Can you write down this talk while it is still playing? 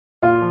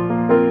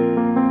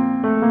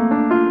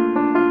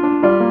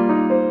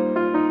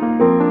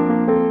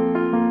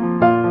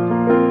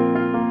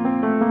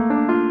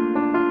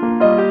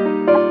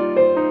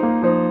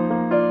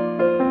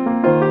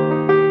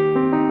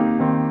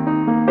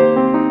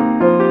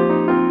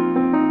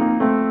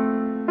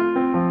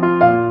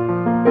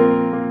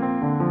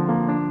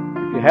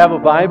Have a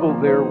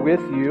Bible there with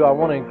you, I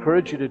want to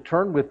encourage you to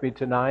turn with me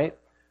tonight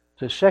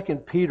to 2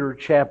 Peter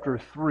chapter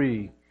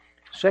 3.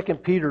 2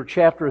 Peter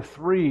chapter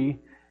 3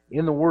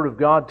 in the Word of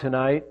God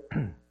tonight.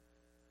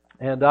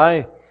 And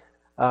I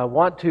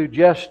want to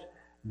just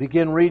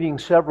begin reading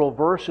several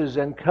verses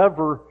and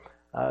cover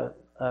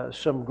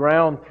some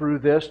ground through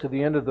this to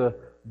the end of the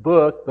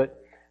book.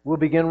 But we'll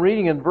begin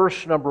reading in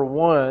verse number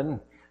 1.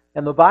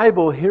 And the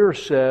Bible here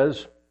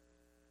says,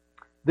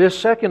 "This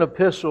second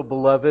epistle,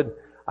 beloved,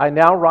 I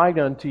now write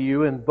unto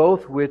you, in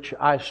both which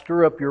I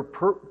stir up your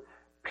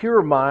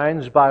pure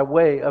minds by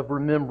way of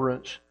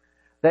remembrance,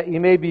 that ye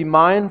may be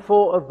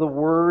mindful of the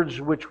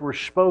words which were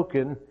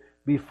spoken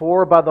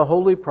before by the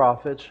holy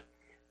prophets,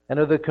 and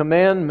of the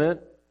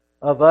commandment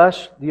of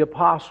us, the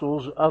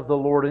apostles of the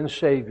Lord and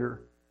Savior,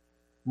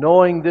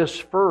 knowing this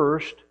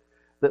first,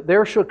 that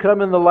there shall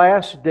come in the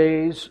last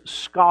days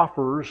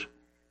scoffers,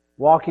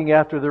 walking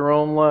after their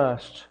own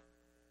lusts,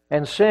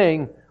 and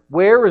saying,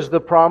 Where is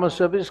the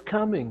promise of His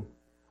coming?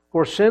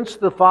 For since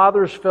the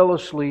fathers fell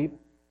asleep,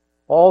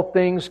 all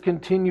things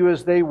continue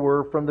as they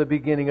were from the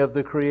beginning of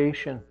the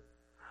creation.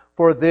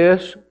 For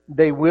this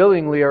they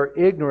willingly are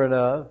ignorant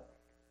of,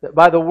 that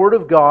by the word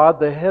of God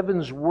the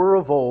heavens were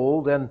of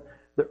old, and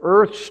the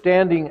earth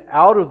standing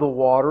out of the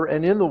water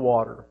and in the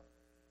water,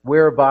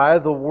 whereby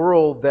the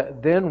world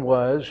that then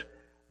was,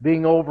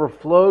 being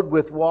overflowed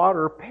with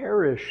water,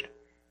 perished.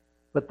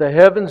 But the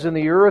heavens and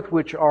the earth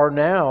which are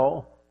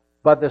now,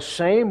 by the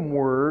same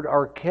word,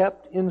 are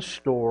kept in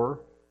store,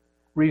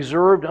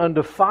 reserved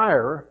unto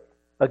fire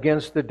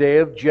against the day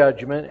of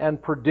judgment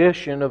and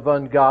perdition of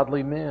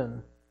ungodly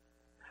men.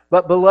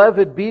 But,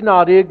 beloved, be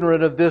not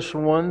ignorant of this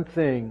one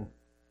thing,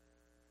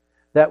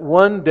 that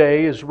one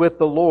day is with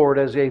the Lord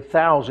as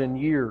 1,000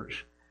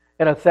 years,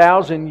 and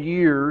 1,000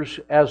 years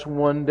as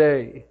one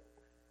day.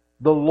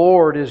 The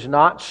Lord is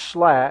not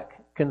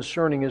slack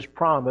concerning His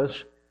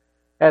promise,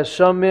 as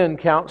some men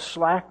count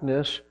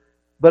slackness,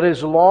 but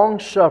is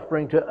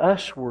long-suffering to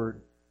usward,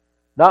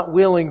 not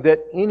willing that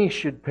any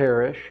should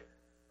perish,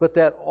 but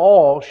that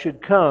all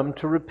should come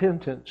to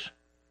repentance.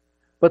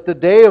 But the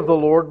day of the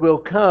Lord will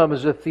come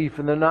as a thief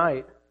in the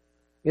night,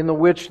 in the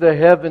which the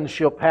heavens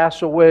shall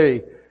pass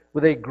away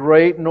with a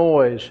great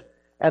noise,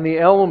 and the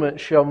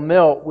elements shall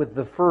melt with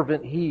the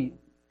fervent heat.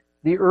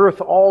 The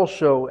earth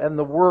also and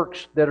the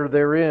works that are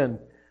therein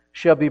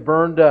shall be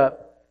burned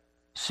up.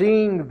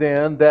 Seeing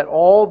then that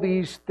all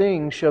these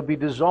things shall be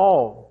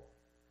dissolved,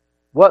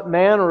 what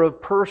manner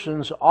of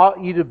persons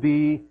ought ye to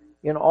be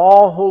in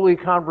all holy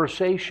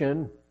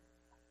conversation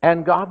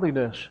and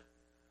godliness,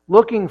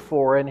 looking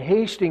for and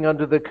hasting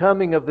unto the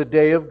coming of the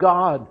day of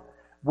God,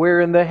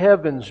 wherein the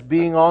heavens,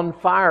 being on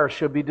fire,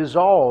 shall be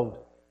dissolved,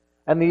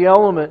 and the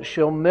elements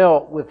shall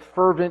melt with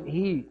fervent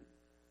heat.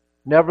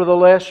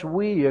 Nevertheless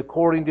we,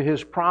 according to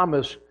His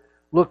promise,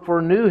 look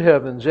for new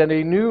heavens and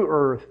a new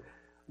earth,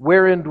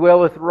 wherein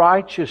dwelleth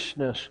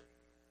righteousness.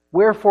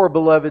 Wherefore,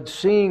 beloved,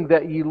 seeing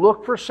that ye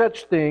look for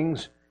such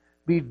things,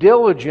 be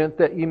diligent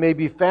that ye may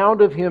be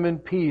found of Him in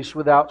peace,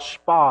 without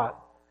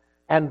spot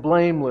and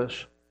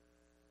blameless.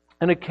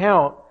 An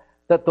account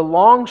that the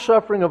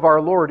long-suffering of our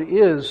Lord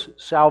is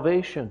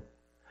salvation,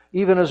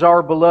 even as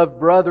our beloved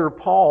brother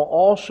Paul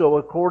also,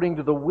 according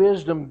to the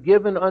wisdom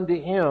given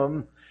unto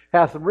him,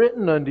 hath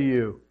written unto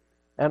you,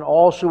 and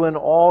also in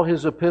all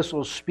his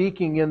epistles,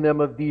 speaking in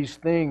them of these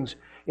things,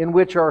 in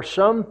which are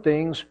some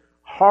things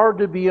hard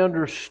to be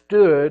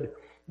understood,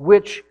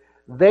 which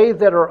they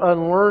that are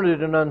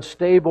unlearned and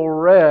unstable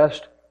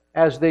wrest,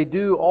 as they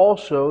do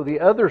also the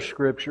other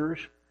Scriptures,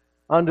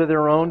 unto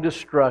their own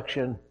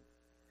destruction.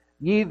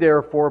 Ye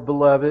therefore,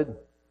 beloved,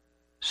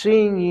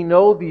 seeing ye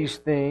know these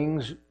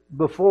things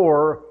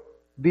before,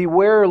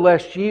 beware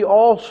lest ye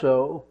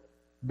also,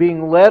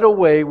 being led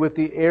away with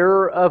the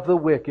error of the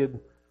wicked,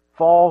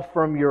 fall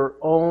from your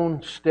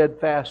own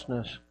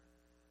steadfastness,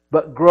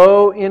 but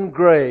grow in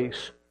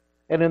grace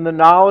and in the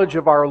knowledge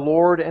of our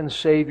Lord and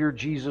Savior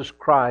Jesus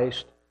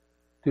Christ.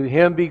 To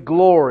Him be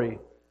glory,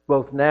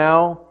 both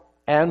now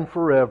and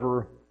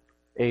forever.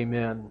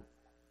 Amen.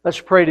 Let's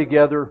pray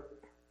together.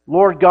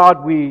 Lord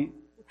God, we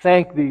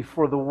thank Thee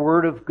for the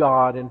Word of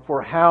God and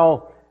for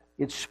how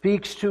it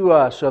speaks to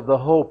us of the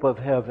hope of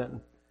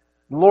heaven.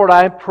 Lord,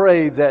 I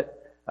pray that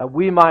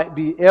we might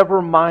be ever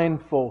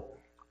mindful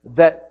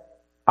that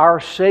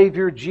our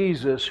Savior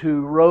Jesus,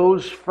 who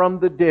rose from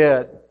the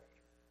dead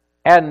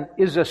and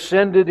is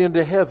ascended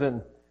into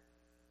heaven,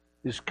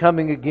 is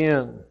coming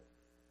again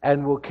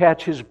and will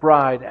catch His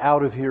bride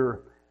out of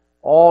here,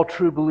 all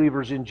true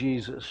believers in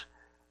Jesus.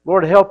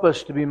 Lord, help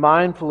us to be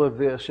mindful of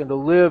this and to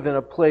live in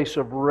a place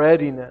of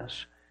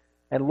readiness.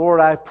 And Lord,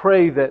 I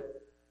pray that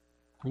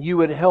You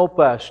would help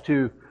us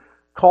to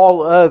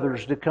call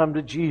others to come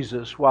to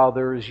Jesus while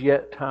there is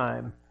yet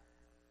time.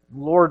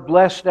 Lord,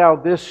 bless now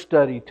this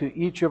study to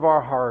each of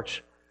our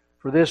hearts.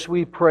 For this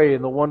we pray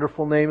in the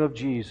wonderful name of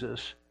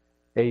Jesus.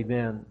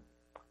 Amen.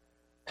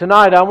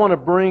 Tonight I want to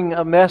bring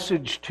a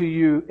message to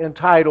you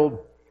entitled,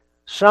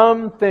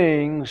 Some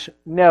Things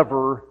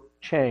Never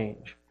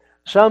Change.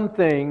 Some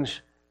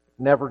things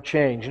never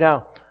change.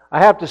 Now,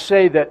 I have to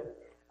say that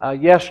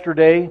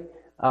Yesterday,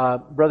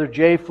 Brother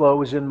J. Flo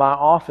was in my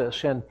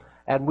office,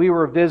 and we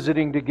were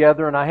visiting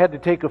together, and I had to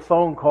take a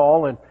phone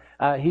call, and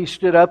he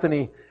stood up and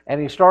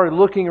he started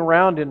looking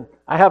around, and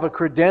I have a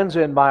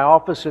credenza in my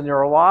office, and there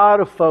are a lot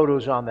of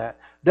photos on that,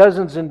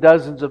 dozens and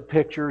dozens of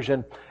pictures,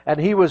 and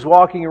he was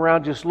walking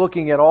around just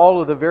looking at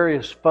all of the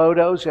various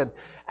photos,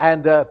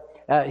 and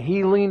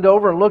he leaned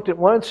over and looked at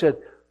one and said,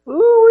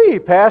 "Ooh-wee,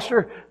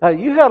 Pastor,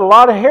 you had a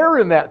lot of hair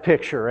in that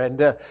picture,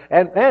 and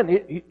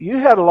man, you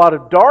had a lot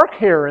of dark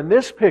hair in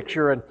this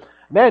picture, and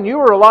man, you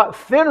were a lot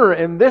thinner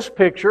in this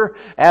picture,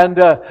 and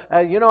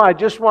I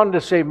just wanted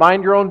to say,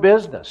 mind your own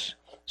business.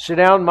 Sit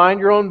down, mind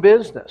your own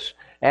business."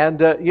 And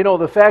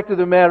the fact of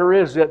the matter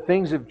is that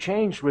things have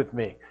changed with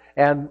me,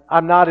 and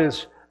I'm not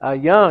as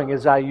young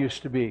as I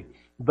used to be.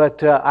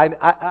 But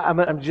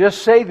I'm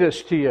just say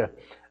this to you: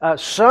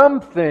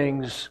 some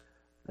things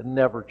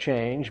never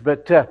change,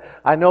 but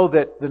I know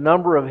that the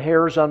number of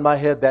hairs on my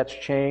head, that's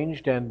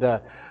changed, and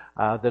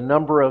the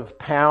number of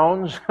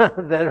pounds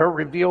that are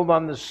revealed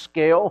on the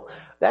scale,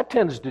 that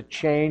tends to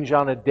change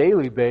on a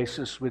daily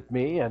basis with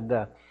me, and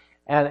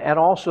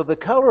also the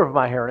color of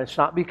my hair. And it's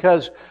not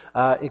because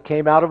it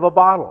came out of a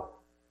bottle.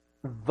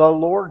 The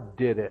Lord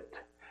did it.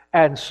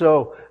 And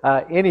so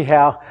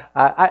anyhow,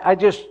 I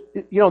just,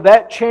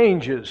 that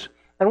changes.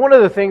 And one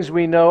of the things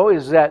we know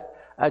is that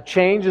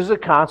change is a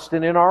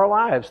constant in our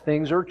lives.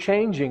 Things are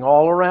changing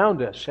all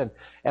around us, and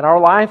our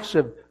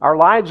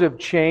lives have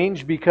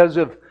changed because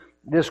of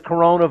this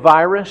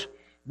coronavirus.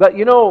 But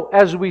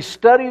as we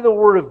study the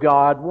Word of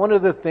God, one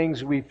of the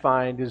things we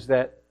find is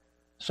that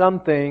some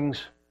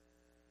things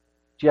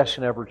just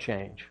never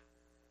change.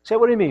 Say,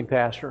 what do you mean,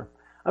 Pastor?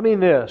 I mean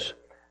this: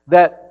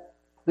 that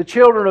the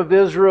children of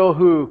Israel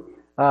who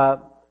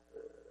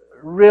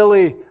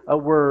really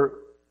were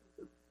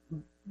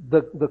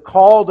the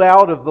called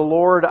out of the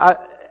Lord,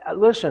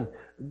 listen,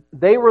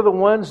 they were the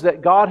ones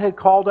that God had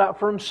called out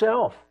for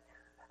Himself.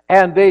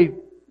 And they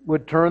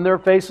would turn their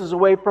faces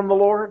away from the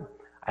Lord,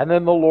 and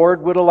then the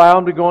Lord would allow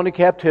them to go into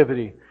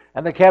captivity.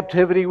 And the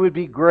captivity would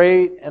be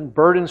great and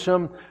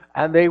burdensome,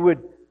 and they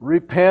would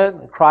repent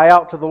and cry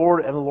out to the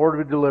Lord, and the Lord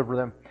would deliver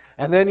them.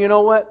 And then, you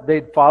know what?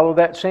 They'd follow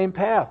that same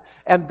path.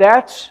 And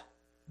that's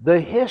the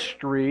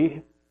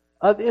history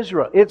of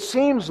Israel. It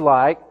seems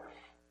like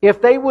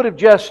if they would have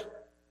just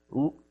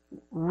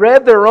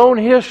read their own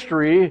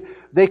history,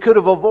 they could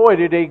have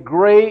avoided a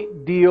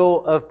great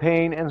deal of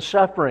pain and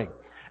suffering.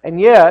 And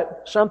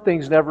yet, some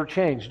things never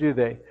change, do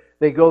they?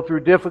 They go through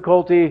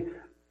difficulty,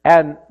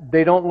 and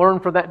they don't learn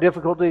from that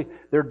difficulty.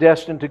 They're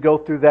destined to go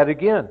through that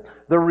again.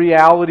 The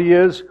reality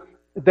is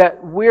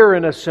that we're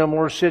in a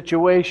similar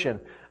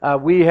situation.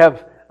 We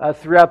have,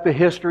 throughout the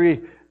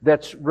history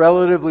that's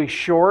relatively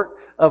short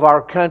of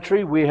our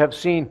country, we have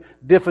seen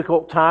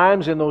difficult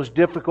times, and those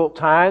difficult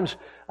times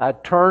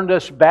turned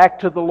us back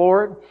to the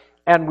Lord,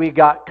 and we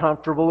got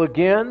comfortable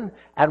again,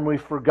 and we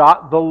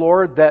forgot the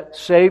Lord that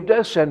saved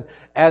us, and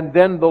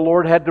then the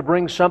Lord had to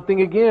bring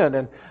something again.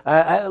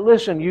 And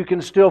listen, you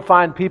can still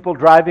find people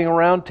driving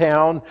around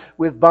town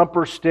with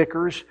bumper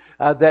stickers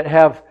that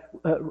have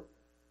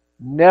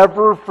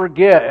 "Never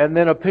Forget," and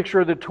then a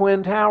picture of the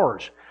Twin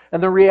Towers.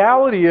 And the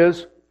reality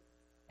is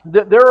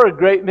that there are a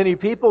great many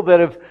people that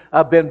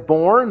have been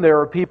born. There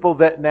are people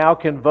that now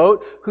can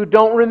vote who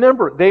don't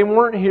remember. They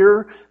weren't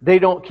here. They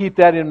don't keep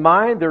that in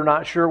mind. They're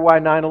not sure why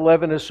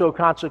 9/11 is so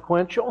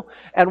consequential.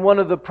 And one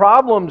of the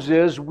problems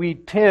is we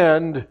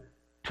tend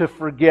to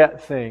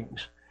forget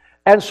things.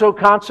 And so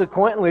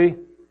consequently,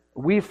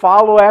 we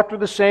follow after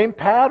the same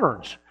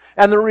patterns.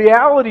 And the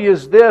reality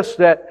is this,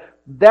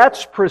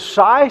 that's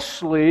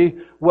precisely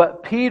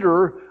what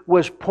Peter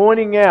was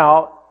pointing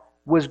out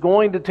was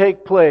going to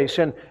take place.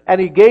 And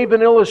he gave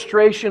an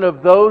illustration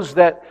of those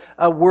that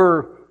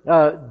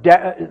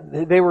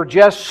they were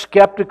just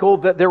skeptical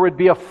that there would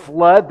be a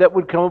flood that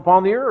would come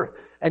upon the earth.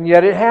 And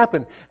yet it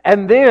happened.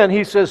 And then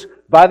he says,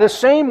 by the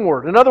same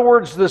word. In other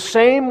words, the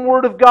same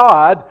word of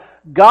God,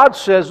 God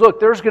says, look,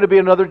 there's going to be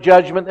another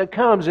judgment that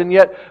comes. And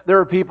yet there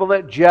are people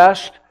that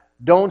just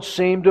don't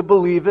seem to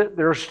believe it.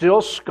 They're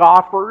still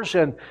scoffers,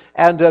 and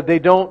they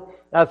don't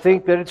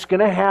think that it's going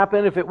to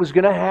happen. If it was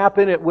going to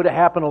happen, it would have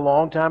happened a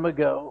long time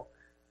ago.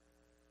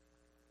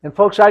 And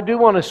folks, I do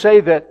want to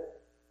say that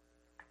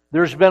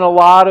there's been a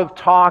lot of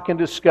talk and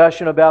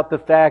discussion about the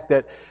fact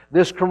that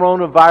this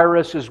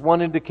coronavirus is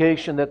one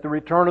indication that the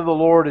return of the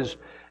Lord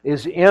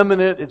is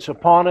imminent. It's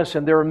upon us,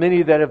 and there are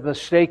many that have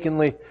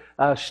mistakenly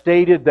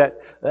stated that,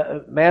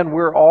 man,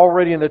 we're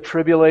already in the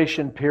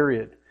tribulation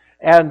period.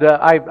 And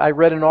I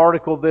read an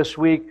article this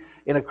week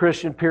in a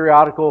Christian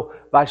periodical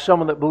by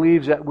someone that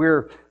believes that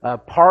we're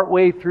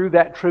partway through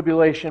that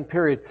tribulation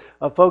period.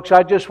 Folks,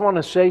 I just want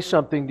to say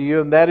something to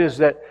you, and that is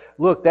that,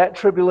 look, that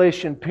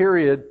tribulation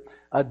period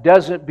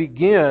doesn't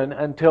begin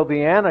until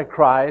the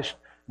Antichrist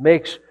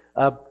makes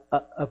a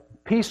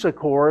peace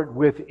accord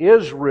with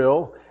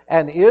Israel,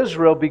 and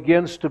Israel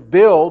begins to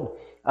build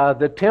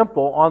the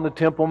temple on the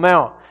Temple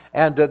Mount.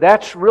 And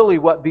that's really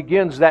what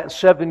begins that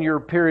 7-year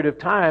period of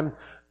time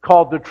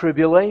called the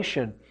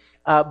tribulation.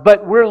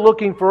 But we're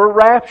looking for a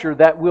rapture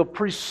that will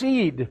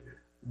precede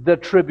the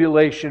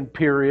tribulation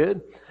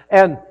period.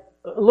 And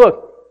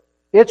look,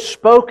 it's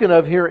spoken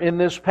of here in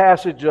this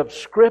passage of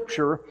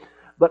Scripture.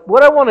 But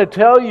what I want to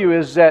tell you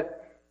is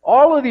that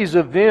all of these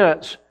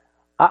events,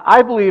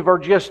 I believe, are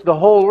just the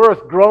whole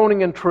earth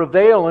groaning in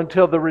travail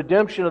until the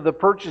redemption of the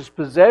purchased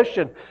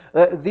possession.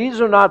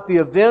 These are not the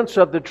events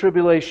of the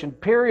tribulation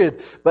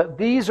period, but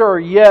these are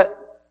yet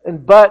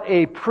but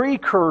a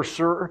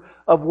precursor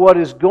of what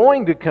is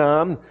going to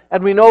come.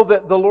 And we know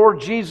that the Lord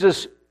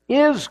Jesus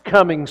is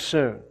coming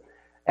soon.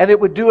 And it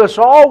would do us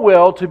all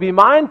well to be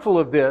mindful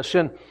of this.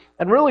 And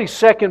really,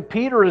 2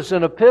 Peter is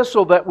an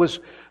epistle that was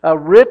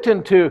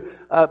written to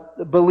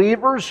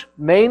believers,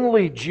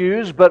 mainly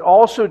Jews, but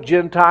also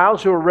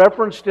Gentiles who are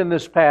referenced in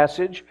this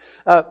passage,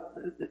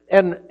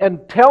 and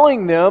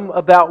telling them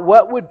about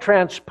what would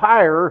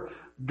transpire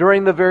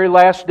during the very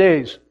last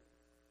days.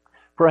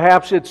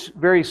 Perhaps it's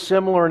very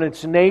similar in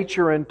its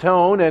nature and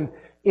tone and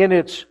in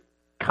its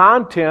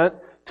content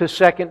to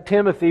 2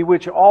 Timothy,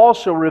 which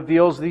also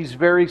reveals these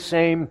very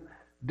same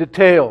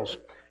details.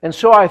 And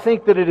so I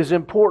think that it is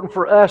important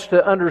for us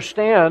to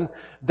understand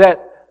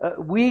that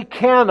we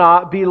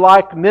cannot be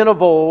like men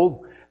of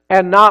old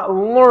and not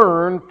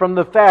learn from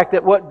the fact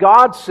that what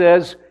God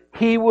says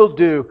He will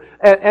do.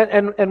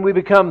 And we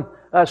become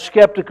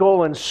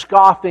skeptical and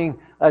scoffing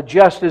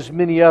just as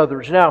many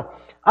others. Now,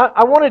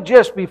 I want to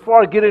just,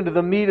 before I get into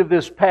the meat of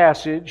this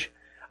passage,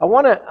 I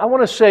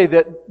want to say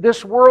that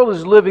this world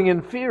is living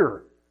in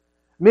fear.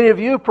 Many of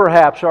you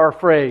perhaps are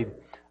afraid.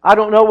 I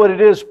don't know what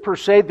it is per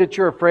se that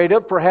you're afraid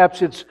of.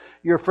 Perhaps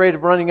you're afraid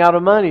of running out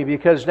of money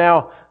because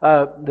now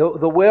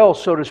the well,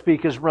 so to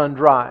speak, has run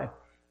dry.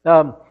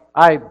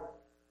 I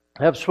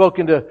have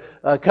spoken to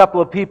a couple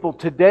of people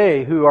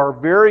today who are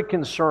very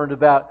concerned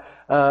about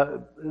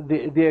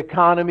the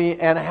economy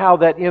and how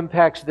that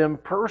impacts them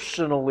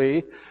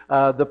personally,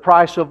 the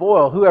price of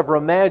oil. Whoever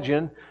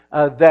imagined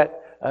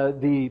that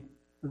the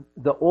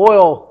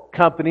oil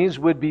companies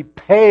would be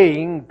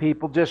paying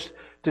people just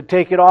to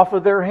take it off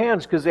of their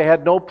hands because they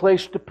had no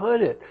place to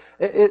put it.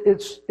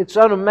 It's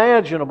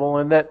unimaginable,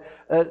 and that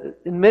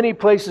in many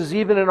places,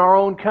 even in our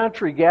own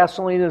country,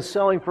 gasoline is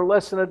selling for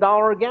less than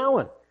 $1 a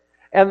gallon.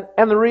 And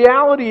the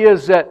reality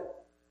is that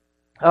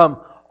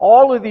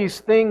all of these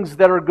things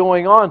that are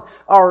going on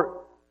are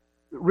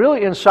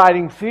really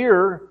inciting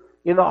fear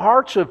in the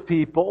hearts of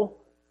people.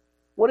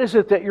 What is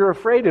it that you're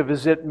afraid of?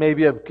 Is it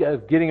maybe of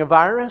getting a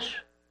virus?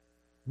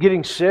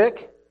 Getting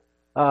sick?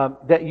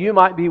 That you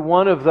might be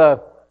one of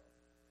the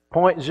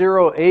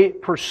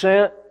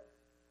 0.08%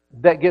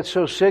 that gets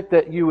so sick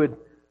that you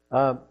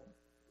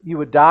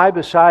would die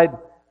beside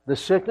the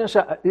sickness?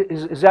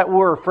 Is that what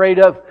we're afraid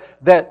of?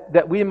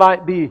 That we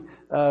might be,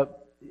 1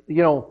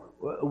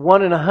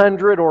 in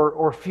 100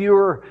 or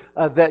fewer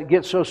that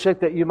get so sick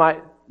that you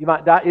might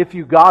die if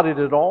you got it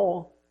at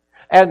all.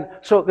 And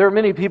so there are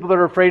many people that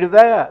are afraid of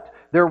that.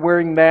 They're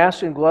wearing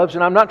masks and gloves,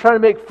 and I'm not trying to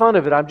make fun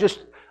of it. I'm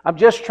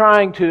just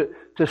trying to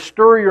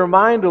stir your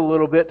mind a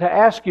little bit to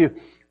ask you,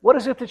 what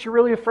is it that you're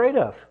really afraid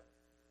of?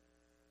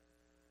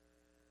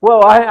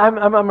 Well,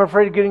 I'm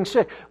afraid of getting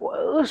sick.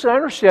 Well, listen, I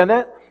understand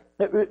that.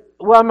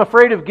 Well, I'm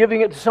afraid of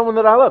giving it to someone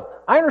that I love.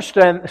 I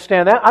understand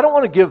that. I don't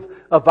want to give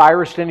a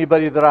virus to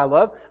anybody that I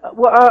love.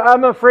 Well,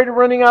 I'm afraid of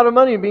running out of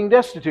money and being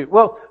destitute.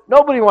 Well,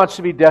 nobody wants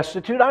to be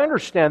destitute. I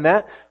understand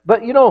that.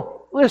 But,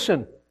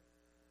 listen,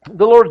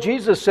 the Lord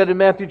Jesus said in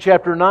Matthew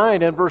chapter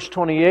 9 and verse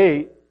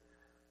 28,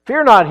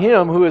 "Fear not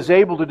him who is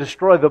able to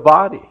destroy the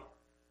body,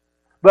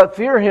 but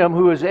fear him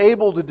who is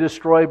able to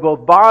destroy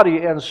both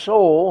body and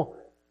soul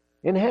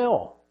in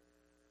hell."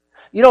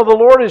 The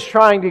Lord is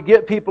trying to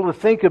get people to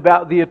think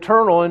about the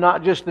eternal and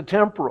not just the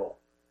temporal.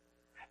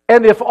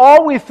 And if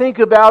all we think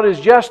about is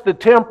just the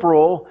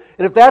temporal,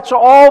 and if that's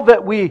all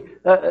that we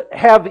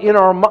have in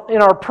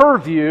our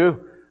purview,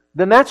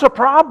 then that's a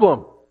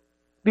problem.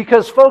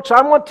 Because, folks,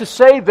 I want to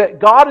say that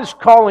God is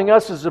calling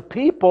us as a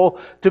people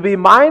to be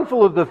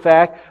mindful of the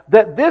fact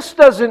that this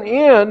doesn't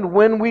end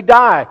when we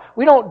die.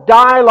 We don't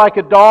die like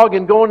a dog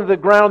and go into the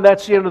ground.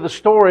 That's the end of the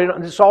story,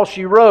 and that's all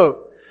she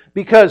wrote.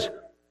 Because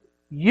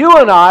you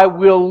and I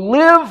will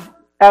live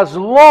as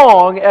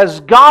long as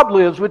God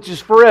lives, which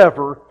is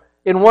forever,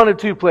 in one of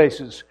two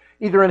places,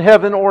 either in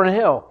heaven or in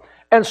hell.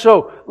 And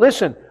so,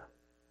 listen,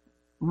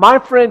 my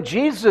friend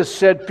Jesus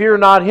said, "Fear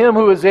not him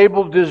who is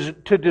able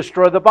to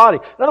destroy the body."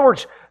 In other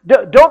words,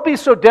 don't be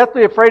so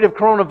deathly afraid of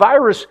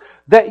coronavirus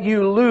that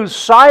you lose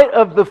sight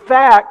of the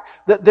fact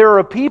that there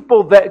are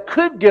people that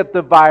could get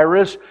the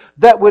virus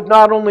that would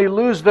not only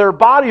lose their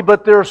body,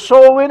 but their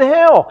soul in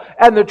hell.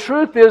 And the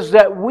truth is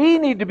that we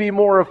need to be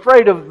more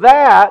afraid of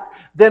that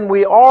than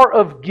we are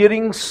of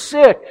getting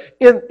sick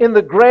in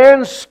the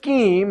grand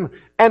scheme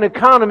and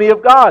economy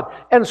of God.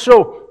 And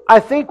so I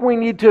think we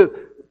need to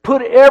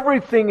put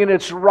everything in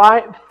its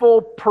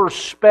rightful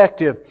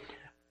perspective.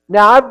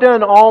 Now, I've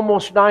done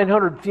almost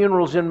 900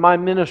 funerals in my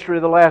ministry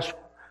the last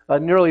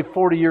nearly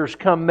 40 years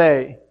come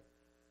May.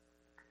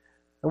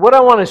 And what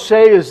I want to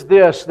say is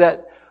this,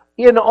 that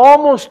in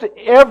almost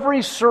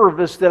every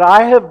service that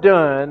I have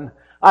done,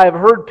 I have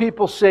heard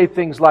people say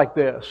things like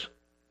this.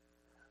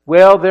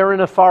 Well, they're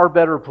in a far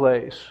better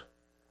place.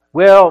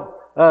 Well,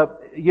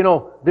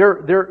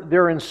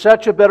 they're in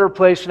such a better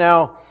place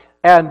now,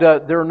 and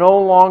they're no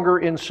longer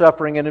in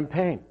suffering and in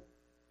pain.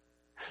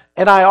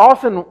 And I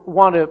often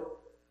want to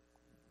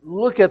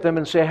look at them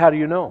and say, how do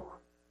you know?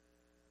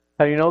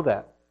 How do you know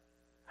that?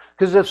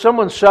 Because if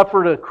someone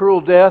suffered a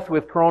cruel death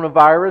with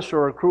coronavirus,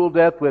 or a cruel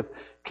death with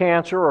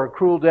cancer, or a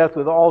cruel death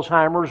with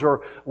Alzheimer's,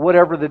 or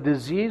whatever the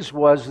disease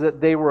was that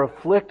they were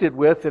afflicted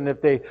with, and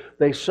if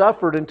they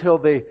suffered until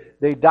they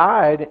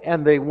died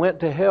and they went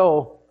to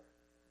hell,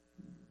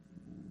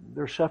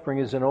 their suffering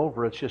isn't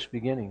over, it's just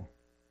beginning.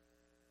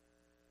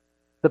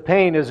 The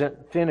pain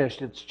isn't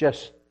finished, it's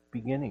just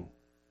beginning.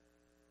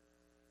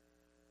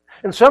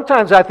 And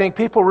sometimes I think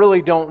people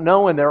really don't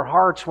know in their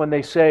hearts when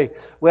they say,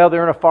 well,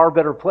 they're in a far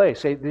better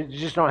place. They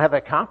just don't have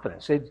that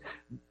confidence.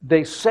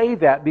 They say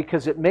that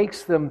because it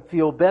makes them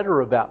feel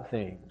better about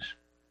things.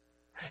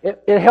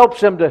 It helps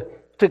them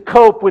to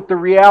cope with the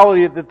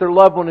reality that their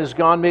loved one is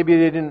gone. Maybe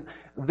they didn't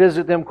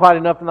visit them quite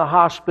enough in the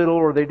hospital,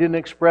 or they didn't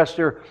express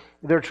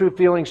their true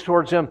feelings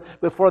towards them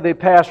before they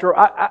passed, or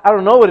I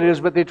don't know what it is,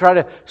 but they try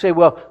to say,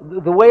 well,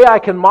 the way I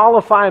can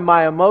mollify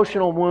my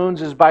emotional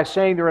wounds is by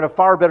saying they're in a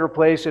far better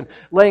place and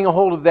laying a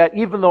hold of that,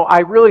 even though I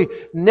really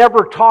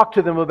never talked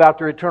to them about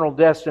their eternal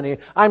destiny.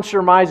 I'm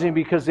surmising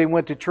because they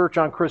went to church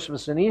on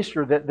Christmas and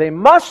Easter that they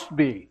must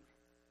be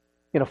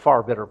in a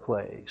far better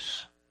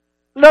place.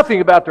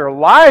 Nothing about their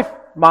life,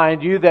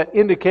 mind you, that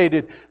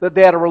indicated that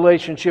they had a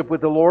relationship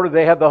with the Lord or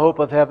they had the hope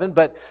of heaven,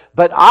 but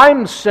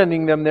I'm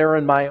sending them there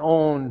in my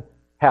own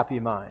happy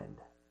mind.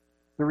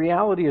 The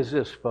reality is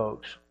this,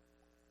 folks,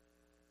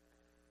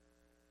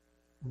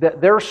 that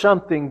there's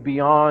something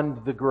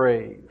beyond the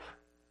grave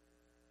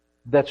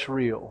that's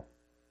real.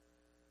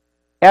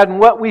 And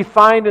what we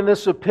find in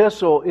this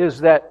epistle is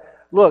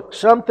that, look,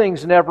 some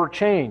things never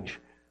change.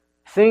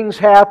 Things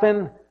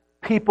happen,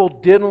 people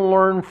didn't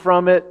learn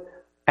from it,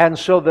 and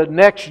so the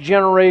next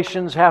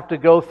generations have to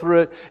go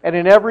through it. And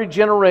in every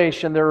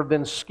generation there have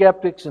been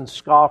skeptics and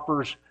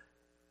scoffers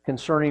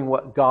concerning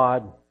what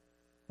God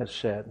has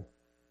said.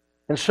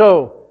 And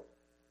so,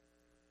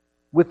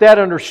 with that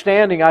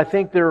understanding, I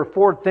think there are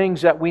 4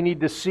 things that we need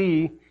to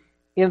see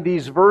in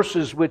these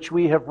verses which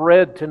we have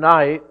read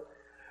tonight.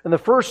 And the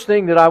first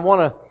thing that I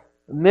want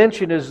to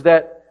mention is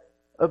that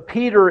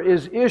Peter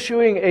is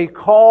issuing a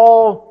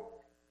call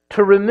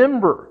to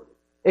remember.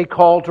 A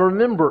call to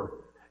remember.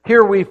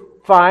 Here we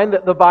find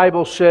that the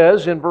Bible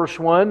says in verse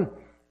 1,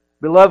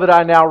 Beloved,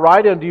 I now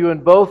write unto you in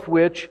both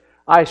which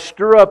I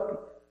stir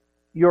up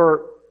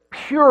your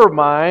pure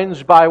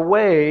minds by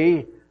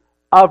way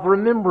of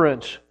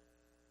remembrance.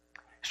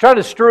 He's trying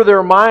to stir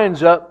their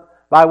minds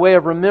up by way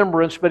of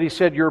remembrance, but he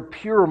said your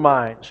pure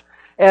minds.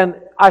 And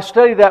I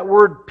study that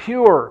word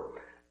pure.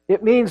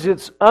 It means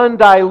it's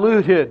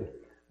undiluted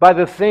by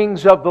the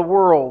things of the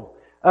world.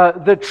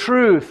 The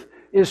truth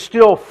is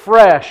still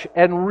fresh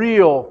and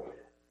real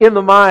in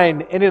the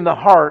mind and in the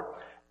heart.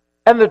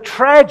 And the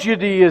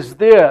tragedy is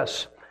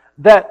this,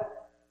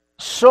 that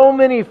so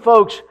many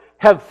folks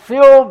have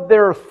filled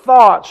their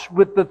thoughts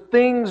with the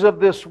things of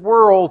this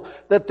world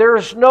that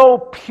there's no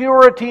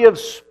purity of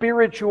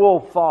spiritual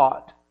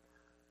thought.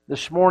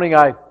 This morning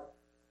I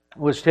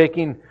was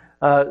taking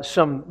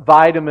some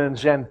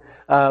vitamins, and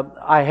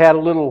I had a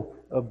little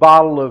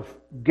bottle of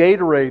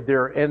Gatorade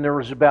there, and there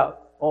was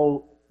about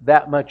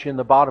that much in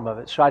the bottom of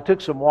it. So I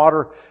took some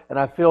water and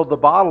I filled the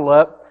bottle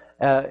up.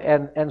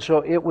 And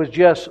so it was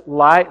just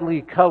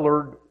lightly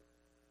colored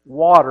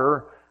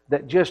water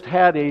that just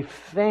had a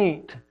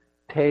faint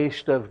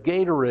taste of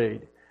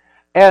Gatorade.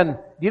 And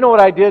you know what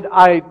I did?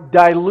 I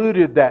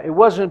diluted that. It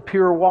wasn't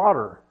pure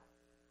water.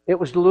 It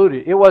was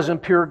diluted. It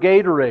wasn't pure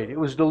Gatorade. It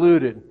was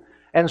diluted.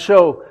 And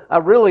so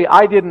really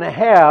I didn't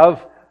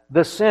have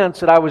the sense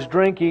that I was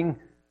drinking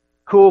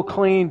cool,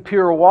 clean,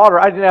 pure water.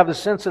 I didn't have the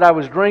sense that I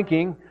was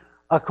drinking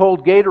a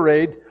cold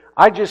Gatorade.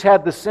 I just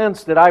had the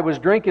sense that I was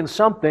drinking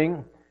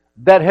something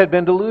that had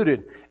been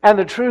diluted. And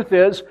the truth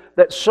is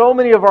that so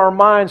many of our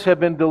minds have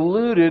been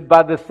diluted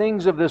by the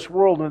things of this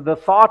world and the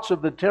thoughts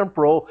of the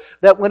temporal,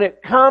 that when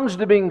it comes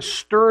to being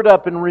stirred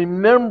up and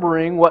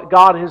remembering what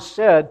God has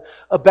said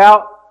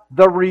about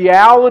the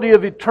reality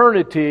of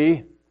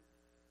eternity,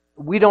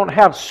 we don't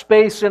have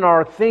space in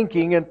our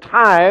thinking and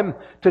time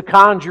to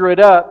conjure it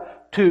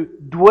up, to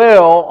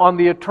dwell on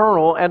the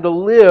eternal and to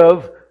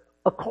live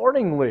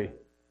accordingly.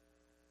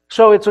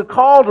 So it's a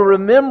call to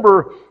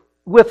remember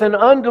with an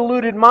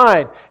undiluted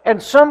mind.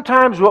 And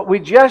sometimes what we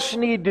just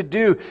need to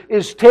do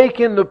is take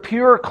in the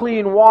pure,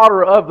 clean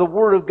water of the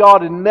Word of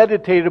God and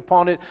meditate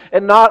upon it,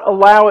 and not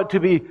allow it to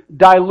be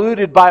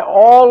diluted by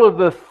all of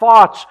the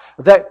thoughts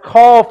that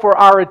call for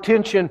our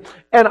attention.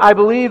 And I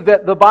believe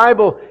that the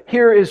Bible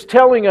here is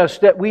telling us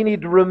that we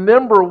need to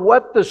remember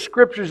what the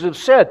Scriptures have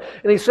said.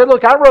 And he said,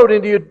 look, I wrote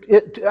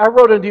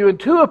unto you in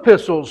 2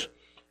 epistles,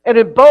 and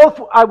in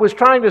both I was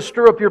trying to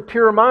stir up your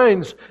pure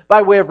minds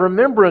by way of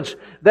remembrance,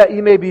 that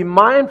you may be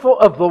mindful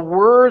of the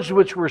words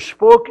which were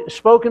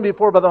spoken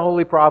before by the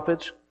holy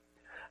prophets,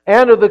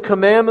 and of the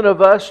commandment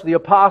of us, the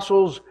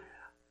apostles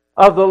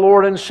of the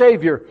Lord and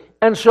Savior.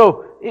 And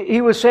so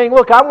he was saying,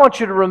 look, I want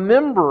you to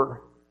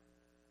remember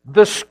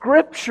the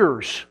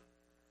Scriptures.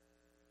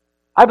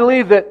 I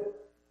believe that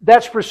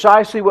that's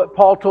precisely what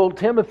Paul told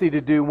Timothy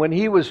to do when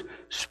he was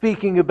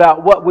speaking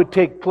about what would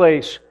take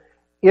place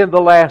in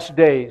the last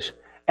days.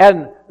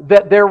 And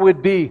that there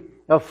would be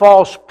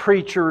false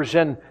preachers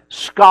and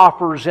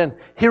scoffers. And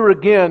here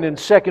again in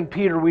 2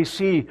 Peter we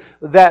see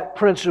that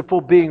principle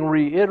being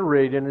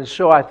reiterated. And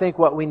so I think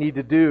what we need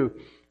to do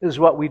is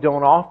what we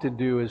don't often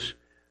do, is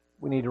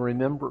we need to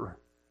remember.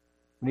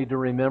 We need to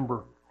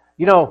remember.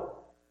 You know,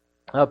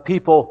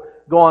 people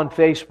go on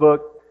Facebook.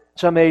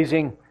 It's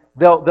amazing.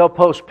 They'll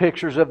post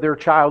pictures of their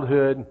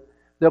childhood.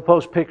 They'll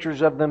post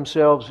pictures of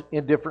themselves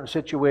in different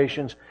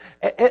situations.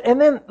 And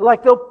then,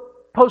 like, they'll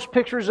post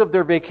pictures of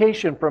their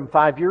vacation from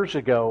 5 years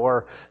ago,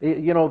 or,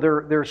 you know,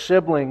 their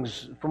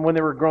siblings from when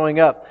they were growing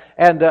up.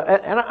 And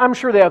I'm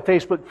sure they have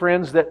Facebook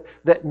friends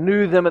that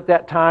knew them at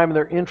that time, and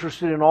they're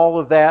interested in all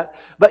of that.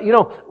 But, you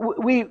know,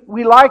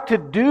 we like to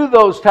do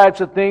those types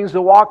of things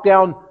to walk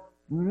down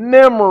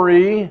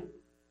memory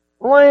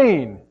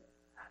lane.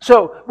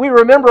 So we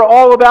remember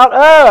all about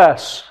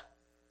us.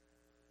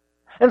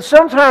 And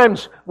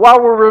sometimes,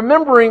 while we're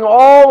remembering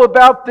all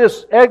about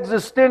this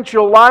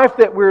existential life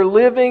that we're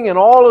living and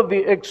all of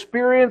the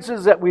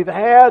experiences that we've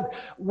had,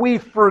 we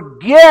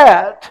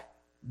forget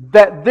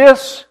that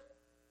this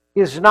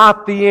is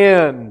not the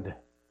end.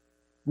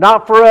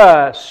 Not for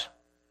us.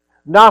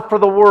 Not for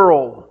the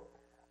world.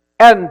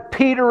 And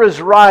Peter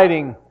is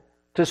writing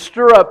to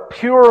stir up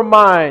pure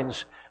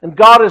minds. And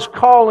God is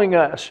calling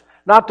us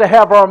not to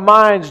have our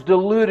minds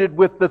diluted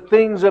with the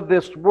things of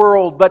this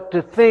world, but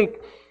to think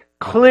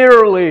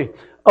clearly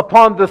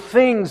upon the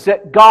things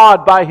that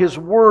God, by His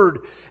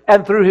Word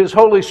and through His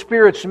Holy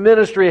Spirit's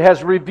ministry,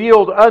 has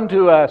revealed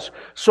unto us,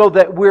 so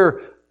that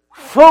we're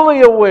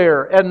fully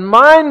aware and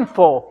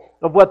mindful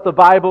of what the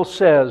Bible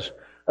says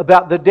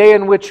about the day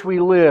in which we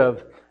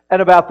live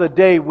and about the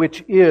day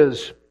which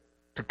is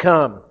to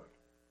come.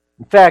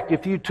 In fact,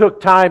 if you took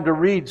time to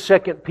read 2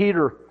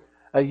 Peter,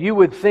 you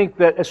would think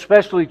that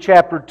especially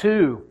chapter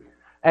 2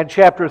 and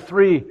chapter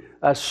 3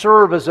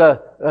 serve as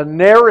a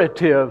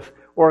narrative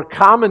or a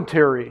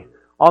commentary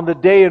on the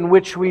day in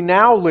which we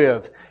now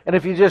live. And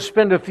if you just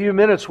spend a few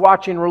minutes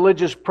watching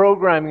religious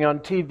programming on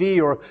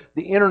TV or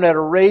the internet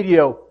or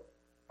radio,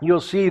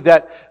 you'll see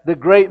that the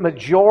great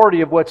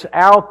majority of what's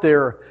out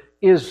there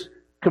is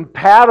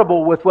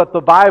compatible with what the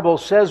Bible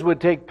says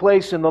would take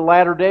place in the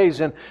latter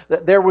days, and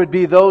that there would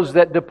be those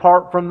that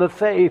depart from the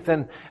faith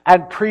and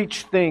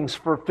preach things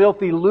for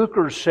filthy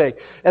lucre's sake.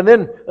 And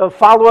then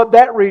follow up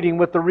that reading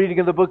with the reading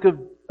of the book of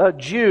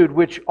Jude,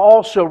 which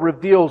also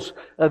reveals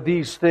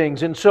these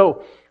things. And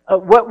so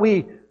what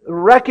we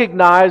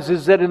recognize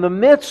is that in the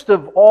midst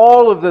of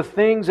all of the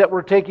things that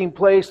were taking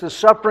place, the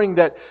suffering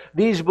that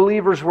these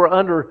believers were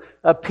under,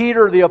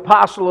 Peter, the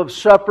apostle of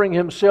suffering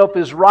himself,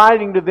 is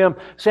writing to them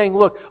saying,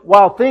 look,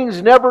 while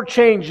things never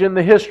changed in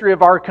the history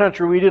of our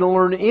country, we didn't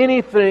learn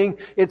anything,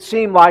 it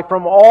seemed like,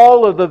 from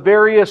all of the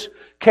various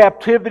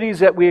captivities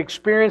that we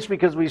experienced,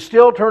 because we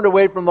still turned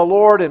away from the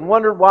Lord and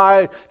wondered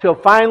why, till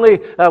finally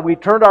we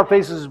turned our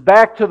faces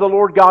back to the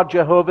Lord God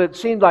Jehovah. It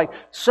seemed like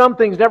some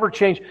things never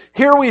changed.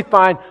 Here we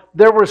find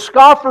there were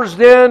scoffers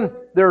then,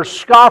 there are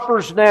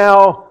scoffers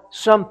now.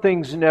 Some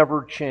things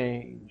never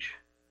change.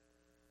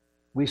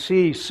 We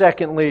see,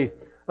 secondly,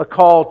 a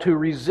call to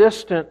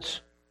resistance,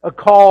 a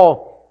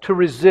call to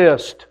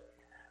resist.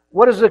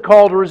 What is the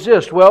call to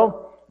resist?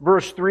 Well,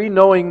 verse 3,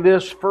 knowing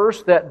this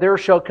first, that there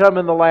shall come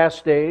in the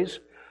last days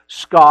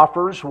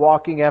scoffers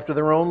walking after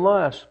their own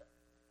lusts,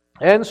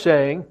 and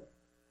saying,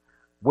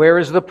 where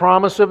is the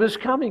promise of His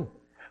coming?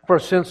 For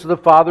since the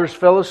fathers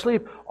fell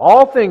asleep,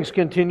 all things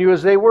continue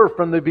as they were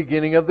from the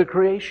beginning of the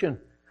creation.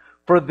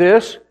 For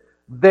this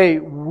they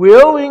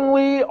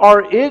willingly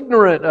are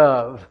ignorant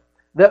of,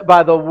 that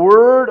by the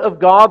word of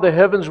God the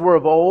heavens were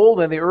of old,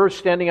 and the earth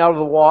standing out of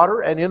the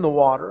water and in the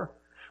water,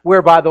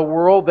 whereby the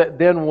world that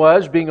then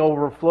was, being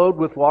overflowed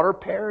with water,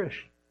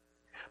 perished.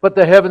 But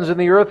the heavens and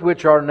the earth,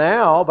 which are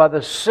now, by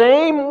the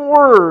same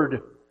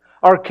word,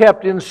 are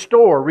kept in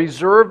store,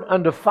 reserved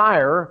unto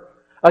fire,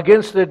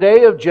 against the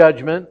day of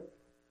judgment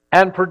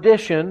and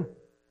perdition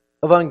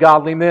of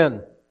ungodly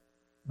men.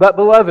 But,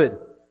 beloved,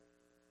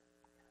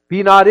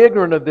 be not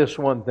ignorant of this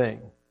one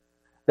thing,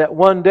 that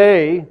one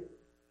day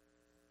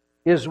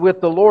is with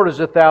the Lord as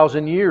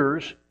 1,000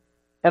 years,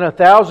 and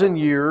 1,000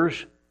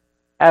 years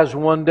as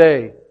one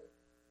day.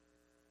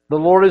 The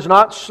Lord is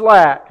not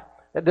slack.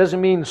 That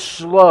doesn't mean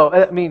slow.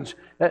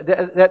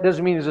 That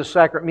doesn't mean as a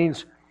slacker. It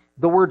means,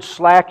 the word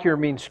slack here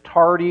means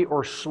tardy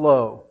or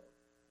slow.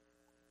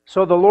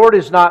 So the Lord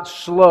is not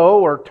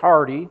slow or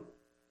tardy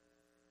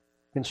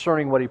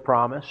concerning what He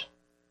promised,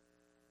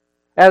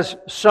 as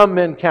some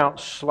men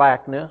count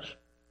slackness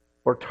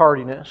or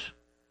tardiness.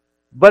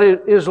 But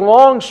it is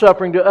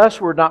long-suffering to us.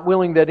 We're not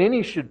willing that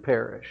any should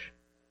perish,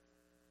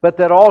 but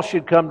that all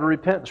should come to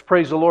repentance.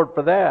 Praise the Lord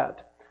for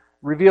that.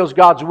 Reveals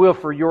God's will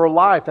for your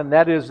life, and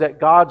that is that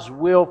God's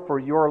will for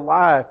your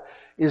life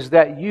is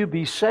that you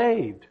be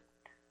saved.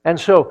 And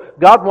so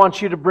God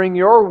wants you to bring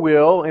your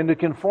will into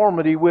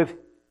conformity with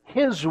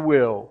His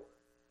will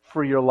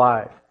for your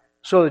life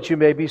so that you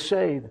may be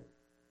saved.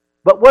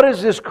 But what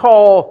is this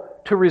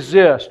call to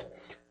resist?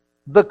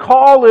 The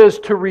call is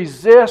to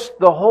resist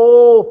the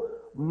whole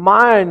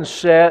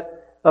mindset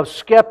of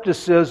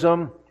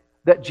skepticism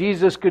that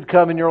Jesus could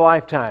come in your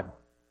lifetime.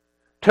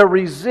 To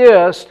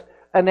resist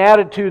an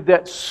attitude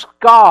that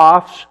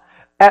scoffs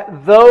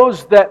at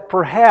those that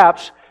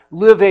perhaps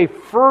live a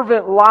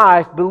fervent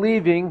life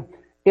believing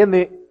in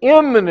the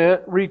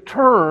imminent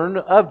return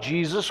of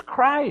Jesus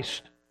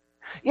Christ.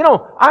 You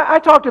know, I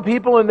talk to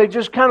people and they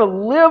just kind of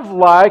live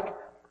like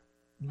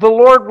the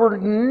Lord were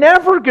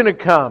never going to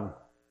come.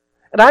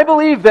 And I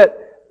believe that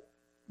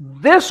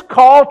this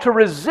call to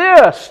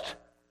resist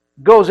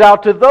goes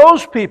out to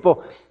those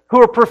people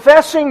who are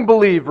professing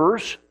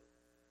believers,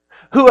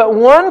 who at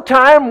one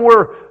time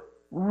were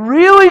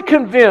really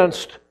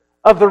convinced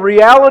of the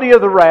reality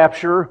of the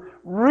rapture,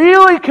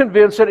 really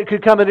convinced that it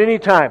could come at any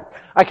time.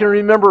 I can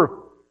remember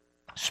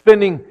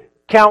spending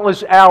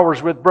countless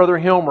hours with Brother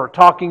Hilmer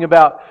talking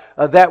about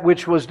that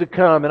which was to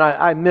come, and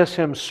I miss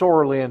him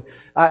sorely, and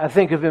I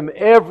think of him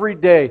every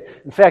day.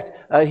 In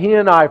fact, he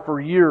and I for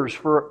years,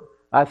 for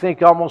I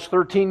think almost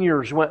 13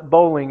 years, went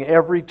bowling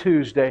every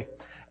Tuesday.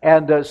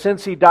 And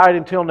since he died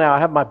until now, I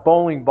have my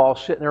bowling ball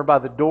sitting there by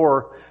the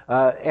door,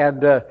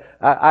 and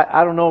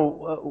I don't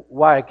know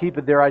why I keep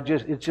it there.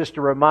 It's just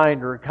a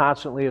reminder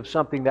constantly of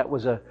something that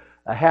was a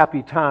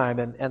happy time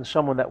and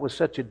someone that was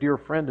such a dear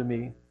friend to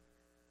me.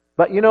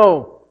 But you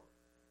know,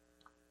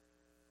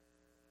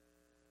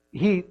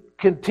 he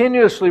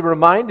continuously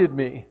reminded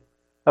me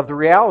of the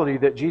reality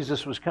that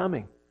Jesus was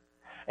coming.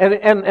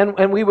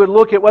 And we would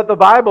look at what the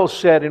Bible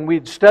said, and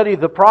we'd study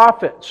the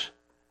prophets,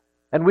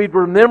 and we'd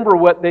remember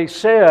what they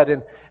said.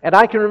 And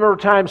I can remember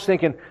times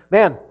thinking,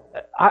 man,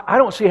 I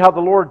don't see how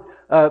the Lord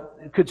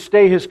could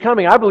stay His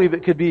coming. I believe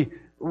it could be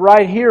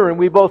right here. And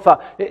we both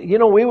thought, you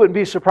know, we wouldn't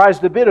be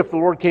surprised a bit if the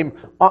Lord came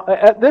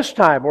at this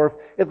time, or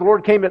if the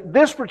Lord came at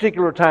this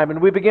particular time.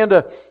 And we began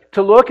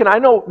to look, and I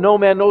know no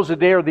man knows the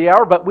day or the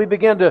hour, but we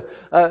began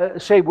to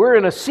say we're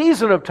in a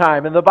season of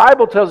time. And the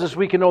Bible tells us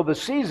we can know the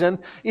season,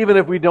 even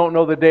if we don't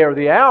know the day or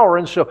the hour.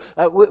 And so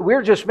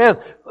we're just,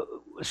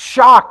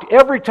 shocked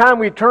every time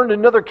we turned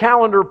another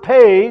calendar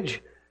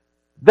page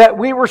that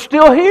we were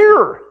still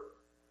here.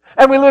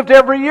 And we lived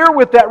every year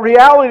with that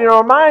reality in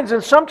our minds.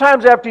 And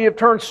sometimes after you've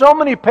turned so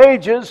many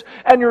pages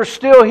and you're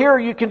still here,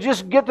 you can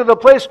just get to the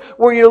place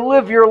where you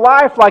live your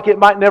life like it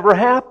might never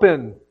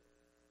happen.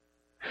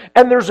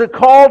 And there's a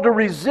call to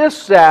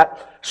resist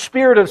that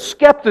spirit of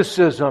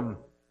skepticism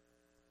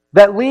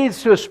that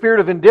leads to a spirit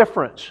of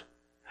indifference.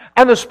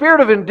 And the spirit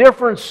of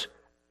indifference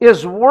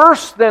is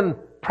worse than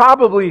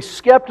probably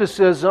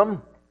skepticism,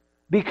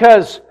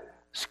 because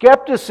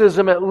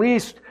skepticism at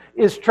least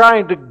is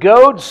trying to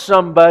goad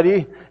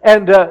somebody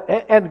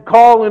and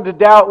call into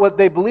doubt what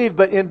they believe,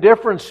 but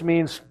indifference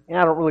means,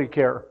 I don't really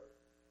care.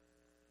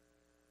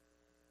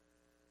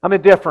 I'm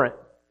indifferent.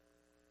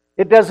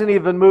 It doesn't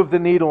even move the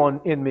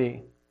needle in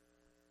me.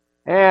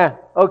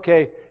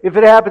 Okay. If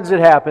it happens, it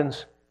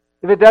happens.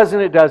 If it doesn't,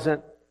 it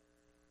doesn't.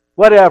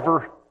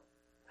 Whatever.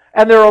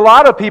 And there are a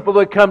lot of people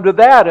that come to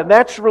that, and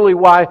that's really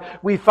why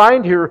we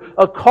find here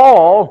a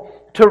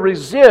call to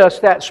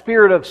resist that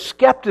spirit of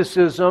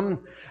skepticism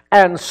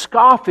and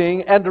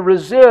scoffing, and to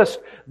resist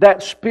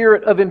that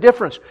spirit of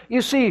indifference.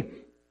 You see,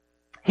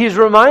 he's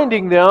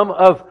reminding them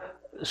of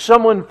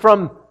someone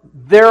from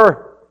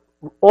their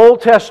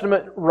Old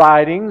Testament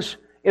writings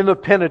in the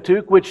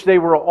Pentateuch, which they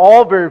were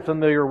all very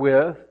familiar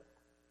with,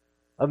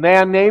 a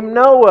man named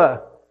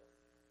Noah,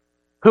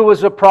 who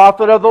was a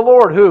prophet of the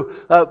Lord, who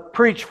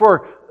preached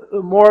for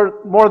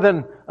more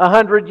than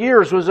 100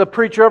 years, was a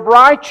preacher of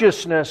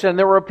righteousness, and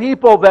there were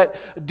people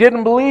that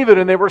didn't believe it,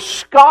 and they were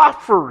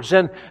scoffers,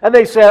 and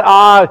they said,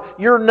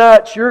 you're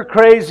nuts, you're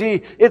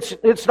crazy, it's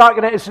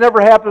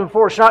never happened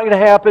before, it's not going to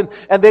happen,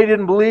 and they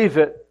didn't believe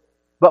it.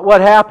 But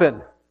what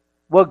happened?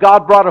 Well,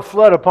 God brought a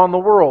flood upon the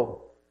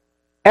world,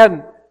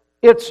 and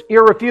it's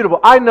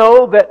irrefutable. I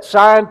know that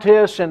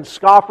scientists and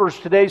scoffers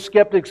today,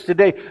 skeptics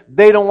today,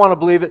 they don't want to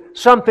believe it.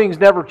 Some things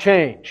never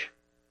change.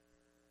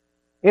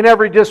 In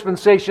every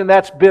dispensation,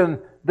 that's been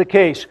the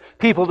case.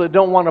 People that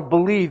don't want to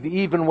believe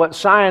even what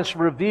science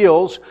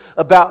reveals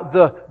about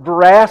the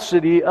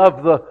veracity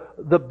of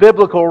the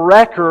biblical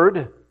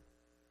record.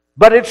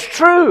 But it's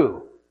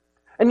true.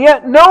 And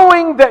yet,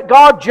 knowing that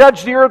God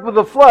judged the earth with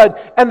a flood,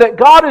 and that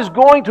God is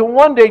going to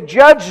one day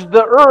judge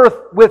the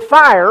earth with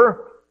fire,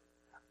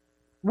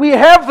 we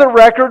have the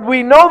record.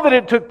 We know that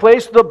it took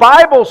place. The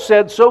Bible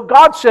said so.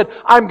 God said,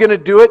 I'm going to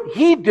do it.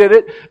 He did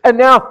it. And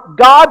now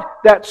God,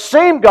 that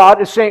same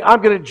God, is saying,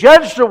 I'm going to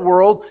judge the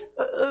world.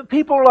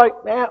 People are like,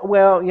 I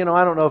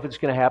don't know if it's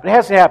going to happen. It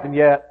hasn't happened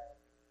yet.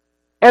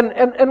 And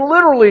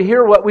literally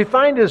here what we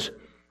find is,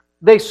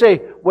 they say,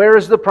 where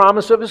is the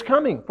promise of His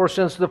coming? For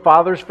since the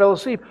fathers fell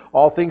asleep,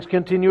 all things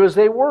continue as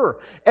they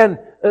were. And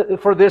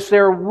for this they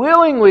are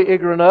willingly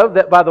ignorant of,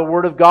 that by the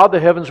word of God the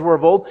heavens were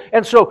of old.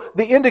 And so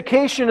the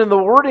indication in the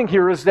wording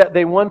here is that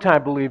they one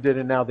time believed it,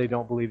 and now they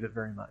don't believe it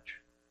very much.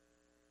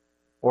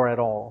 Or at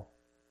all.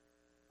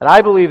 And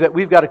I believe that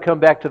we've got to come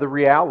back to the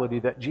reality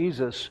that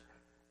Jesus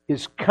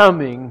is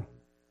coming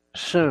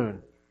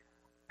soon.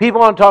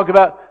 People want to talk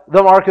about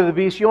the mark of the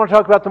beast. You want to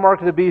talk about the mark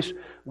of the beast?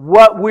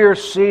 What we're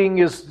seeing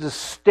is the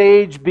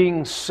stage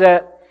being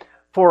set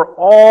for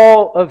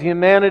all of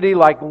humanity,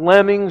 like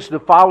lemmings, to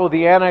follow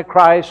the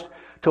Antichrist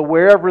to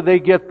wherever they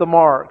get the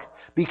mark.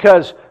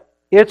 Because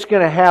it's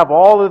going to have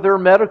all of their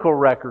medical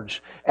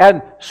records.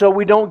 And so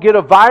we don't get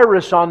a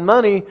virus on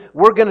money.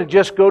 We're going to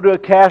just go to a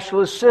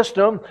cashless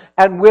system.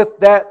 And with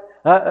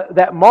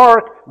that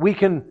mark, we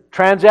can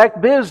transact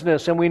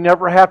business, and we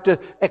never have to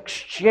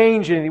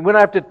exchange anything. We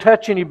don't have to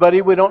touch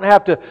anybody. We don't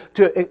have to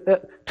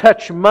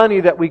touch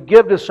money that we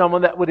give to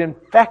someone that would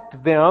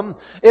infect them.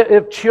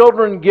 If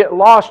children get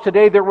lost,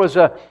 today there was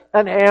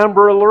an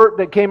Amber Alert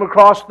that came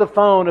across the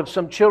phone of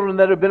some children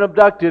that have been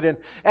abducted, and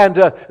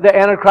the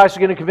Antichrist is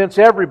going to convince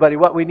everybody.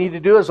 What we need to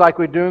do is like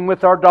we're doing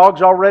with our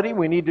dogs already.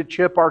 We need to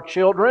chip our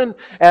children,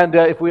 and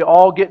if we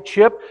all get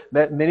chipped,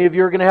 many of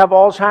you are going to have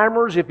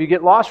Alzheimer's. If you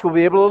get lost, we'll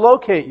be able to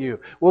locate you.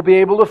 We'll be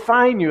able to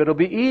find you. It'll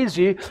be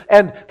easy,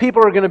 and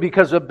people are going to,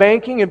 because of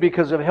banking and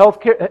because of health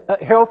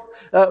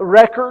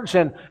records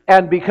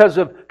and because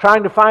of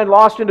trying to find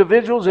lost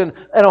individuals and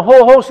a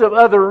whole host of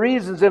other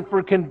reasons, and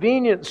for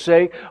convenience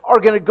sake, are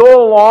going to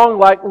go along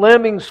like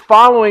lemmings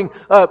following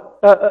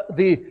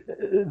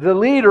the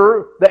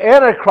leader, the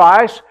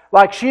Antichrist,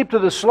 like sheep to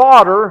the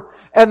slaughter,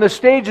 and the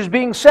stage is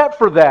being set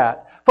for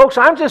that. Folks,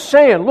 I'm just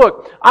saying,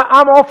 look,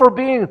 I'm all for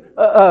being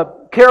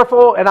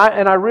careful, and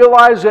I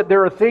realize that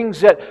there are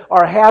things that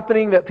are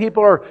happening that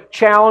people are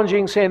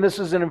challenging, saying this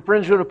is an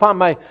infringement upon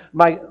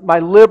my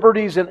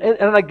liberties, and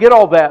I get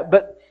all that.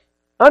 But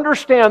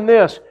understand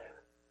this.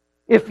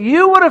 If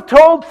you would have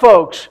told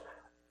folks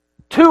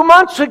 2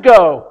 months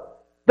ago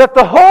that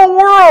the whole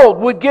world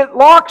would get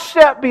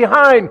lockstep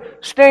behind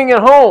staying at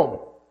home,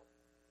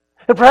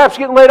 and perhaps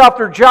getting laid off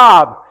their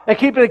job, and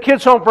keeping the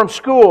kids home from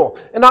school,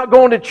 and not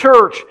going to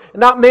church, and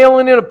not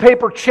mailing in a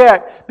paper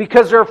check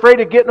because they're afraid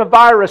of getting a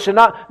virus, and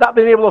not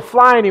being able to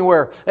fly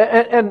anywhere,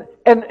 and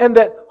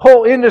that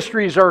whole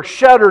industries are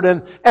shuttered,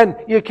 and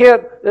you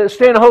can't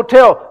stay in a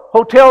hotel.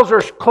 Hotels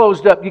are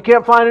closed up. You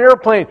can't fly in an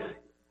airplane.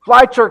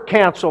 Flights are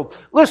canceled.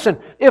 Listen,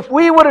 if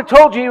we would have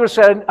told you, you would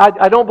have said,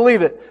 I don't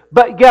believe it.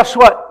 But guess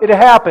what? It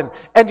happened.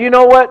 And you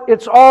know what?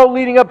 It's all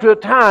leading up to a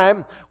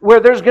time where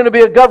there's going to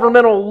be a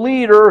governmental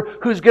leader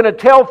who's going to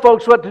tell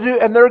folks what to do,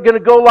 and they're going to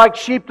go like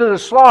sheep to the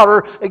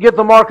slaughter and get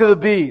the mark of the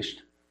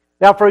beast.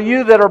 Now, for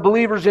you that are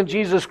believers in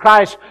Jesus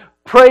Christ,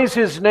 praise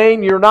His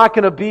name. You're not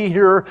going to be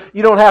here.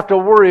 You don't have to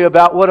worry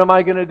about what am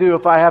I going to do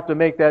if I have to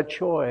make that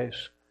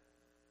choice.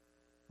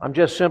 I'm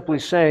just simply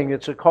saying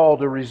it's a call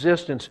to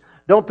resistance.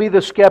 Don't be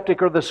the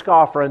skeptic or the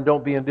scoffer, and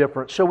don't be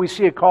indifferent. So we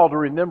see a call to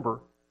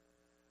remember.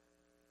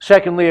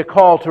 Secondly, a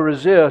call to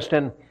resist.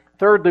 And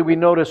thirdly, we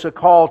notice a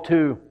call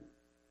to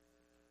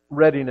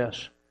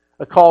readiness.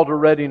 A call to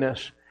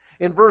readiness.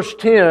 In verse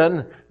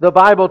 10, the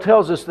Bible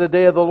tells us the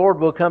day of the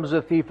Lord will come as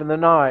a thief in the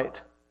night,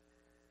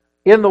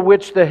 in the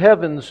which the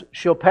heavens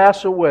shall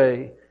pass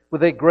away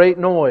with a great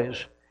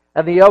noise,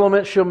 and the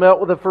elements shall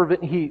melt with a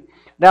fervent heat.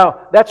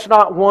 Now, that's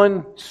not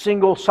one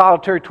single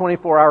solitary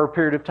 24-hour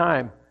period of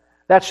time.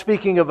 That's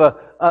speaking of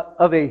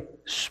a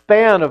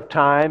span of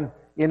time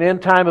in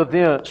end-time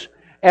events.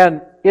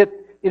 And it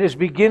is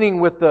beginning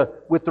with the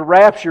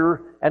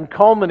rapture and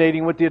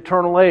culminating with the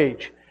eternal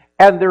age.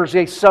 And there's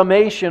a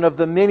summation of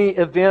the many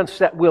events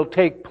that will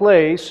take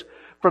place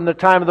from the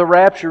time of the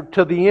rapture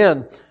to the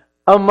end.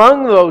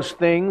 Among those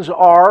things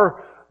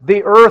are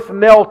the earth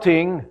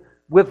melting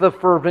with a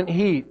fervent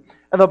heat.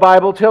 And the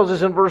Bible tells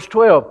us in verse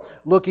 12,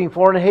 looking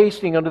for and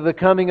hasting unto the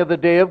coming of the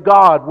day of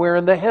God,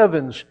 wherein the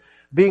heavens,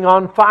 being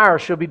on fire,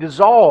 shall be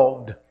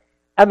dissolved,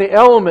 and the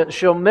elements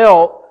shall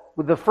melt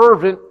with the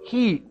fervent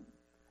heat.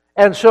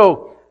 And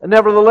so,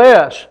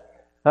 nevertheless,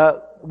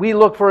 we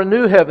look for a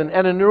new heaven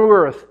and a new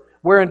earth,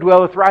 wherein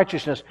dwelleth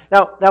righteousness.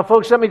 Now,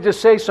 folks, let me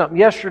just say something.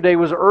 Yesterday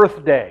was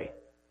Earth Day.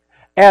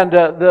 And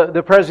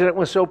the President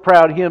was so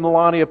proud. He and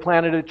Melania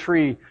planted a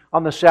tree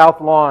on the south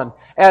lawn,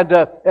 and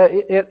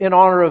in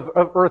honor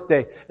of Earth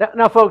Day.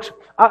 Now, folks,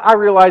 I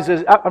realize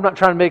this. I'm not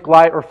trying to make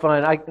light or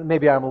fun.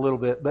 Maybe I'm a little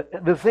bit.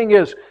 But the thing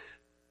is,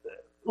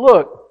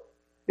 look,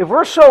 if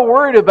we're so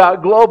worried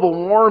about global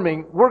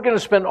warming, we're going to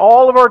spend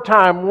all of our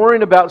time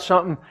worrying about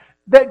something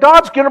that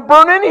God's going to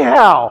burn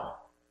anyhow.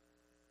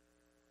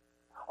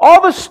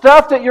 All the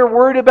stuff that you're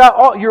worried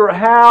about, your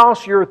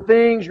house, your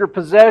things, your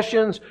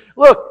possessions,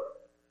 look,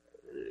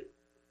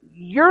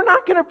 you're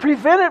not going to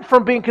prevent it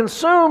from being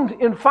consumed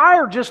in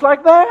fire just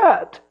like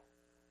that.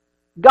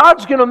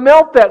 God's going to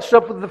melt that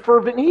stuff with the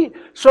fervent heat.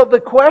 So the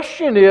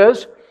question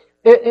is,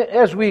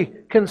 as we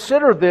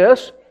consider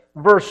this,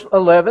 verse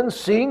 11,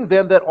 seeing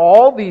then that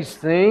all these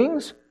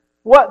things,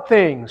 what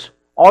things?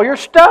 All your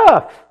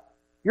stuff,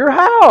 your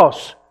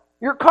house,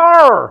 your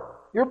car,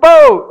 your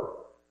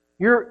boat,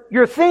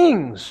 your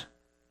things.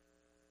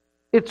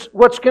 It's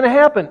what's going to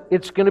happen.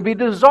 It's going to be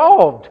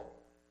dissolved.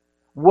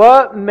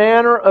 What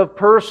manner of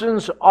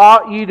persons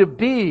ought ye to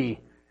be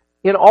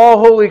in all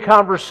holy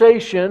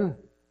conversation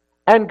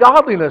and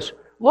godliness,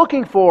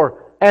 looking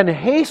for and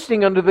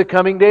hasting unto the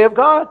coming day of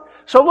God.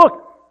 So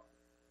look,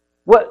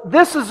 what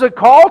this is a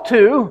call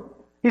to,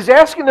 he's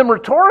asking them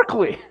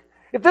rhetorically,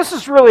 if this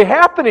is really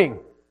happening,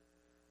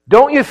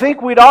 don't you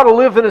think we'd ought to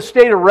live in a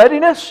state of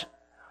readiness?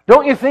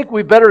 Don't you think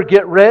we better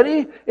get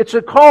ready? It's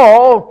a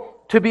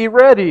call to be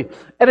ready.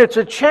 And it's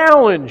a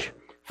challenge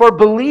for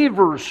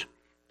believers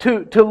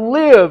to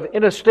live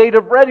in a state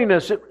of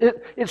readiness.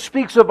 It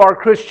speaks of our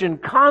Christian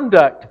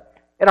conduct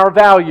and our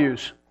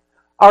values.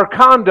 Our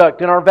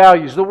conduct and our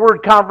values. The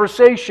word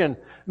conversation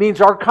means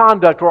our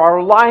conduct or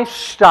our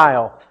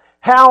lifestyle.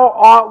 How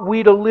ought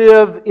we to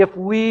live if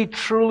we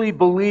truly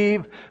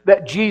believe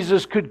that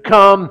Jesus could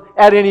come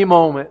at any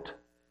moment?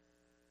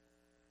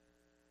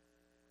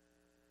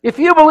 If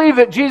you believe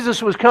that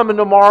Jesus was coming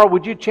tomorrow,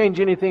 would you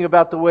change anything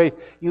about the way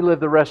you live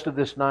the rest of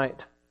this night?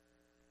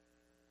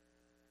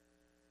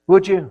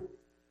 Would you?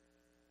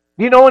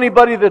 Do you know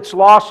anybody that's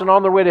lost and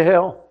on their way to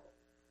hell?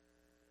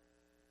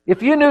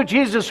 If you knew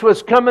Jesus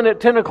was coming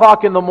at 10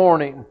 o'clock in the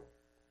morning,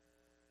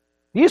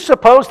 do you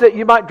suppose that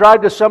you might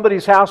drive to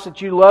somebody's house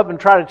that you love and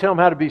try to tell them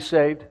how to be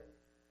saved?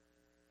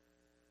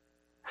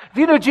 If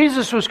you knew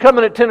Jesus was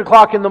coming at 10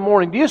 o'clock in the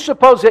morning, do you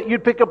suppose that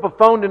you'd pick up a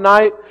phone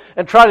tonight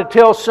and try to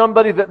tell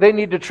somebody that they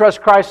need to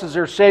trust Christ as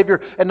their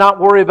Savior and not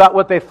worry about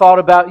what they thought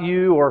about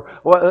you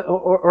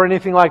or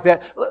anything like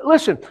that?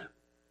 Listen,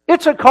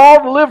 it's a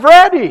call to live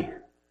ready.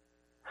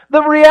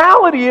 The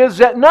reality is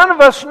that none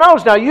of us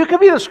knows. Now, you could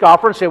be the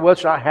scoffer and say, well,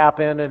 it's not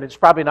happened, and it's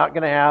probably not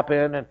going to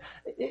happen. And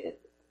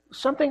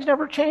some things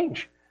never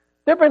change.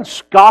 There have been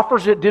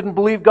scoffers that didn't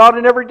believe God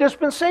in every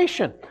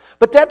dispensation.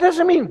 But that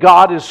doesn't mean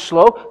God is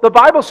slow. The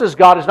Bible says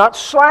God is not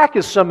slack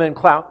as some men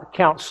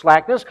count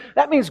slackness.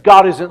 That means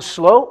God isn't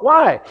slow.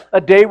 Why?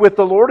 A day with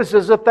the Lord is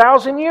as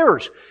 1,000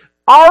 years.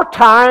 Our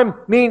time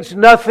means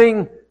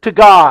nothing to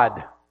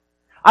God.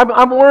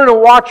 I'm wearing a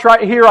watch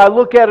right here. I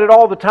look at it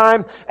all the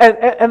time.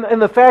 And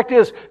the fact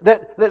is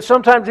that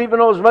sometimes, even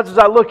though as much as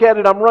I look at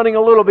it, I'm running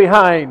a little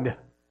behind.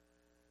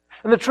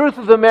 And the truth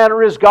of the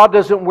matter is, God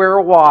doesn't wear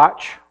a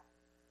watch.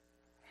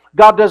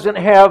 God doesn't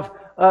have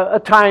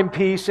a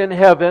timepiece in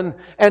heaven,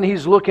 and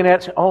He's looking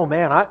at it, oh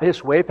man,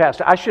 it's way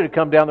past. I should have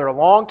come down there a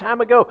long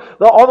time ago.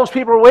 All those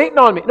people are waiting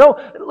on me. No,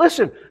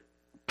 listen.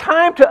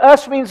 Time to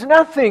us means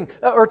nothing,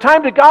 or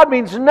time to God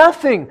means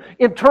nothing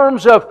in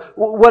terms of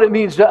what it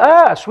means to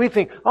us. We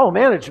think, oh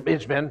man, it's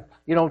been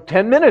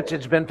 10 minutes,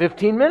 it's been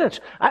 15 minutes.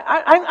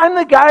 I'm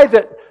the guy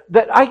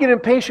that I get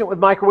impatient with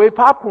microwave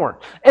popcorn.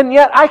 And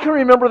yet I can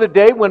remember the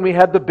day when we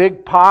had the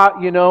big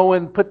pot,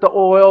 and put the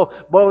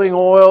boiling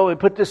oil, and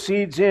put the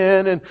seeds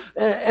in, and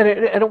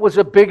it was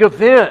a big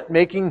event,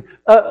 making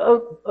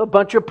a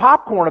bunch of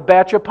popcorn, a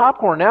batch of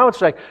popcorn. Now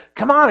it's like,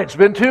 come on, it's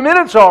been 2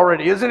 minutes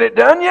already. Isn't it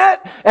done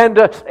yet? And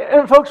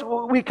folks,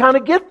 we kind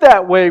of get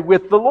that way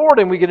with the Lord,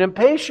 and we get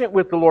impatient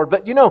with the Lord.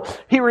 But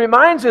He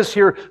reminds us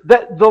here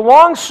that the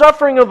long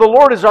suffering of the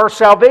Lord is our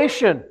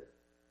salvation.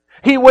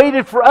 He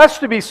waited for us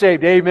to be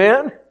saved.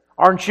 Amen?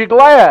 Aren't you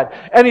glad?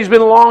 And He's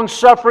been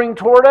long-suffering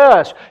toward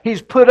us.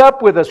 He's put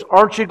up with us.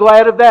 Aren't you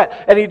glad of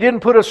that? And He didn't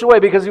put us away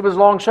because He was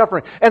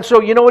long-suffering. And so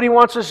you know what He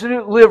wants us to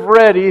do? Live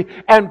ready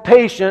and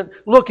patient,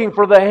 looking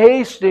for the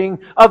hasting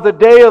of the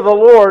day of the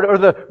Lord or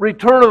the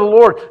return of the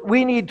Lord.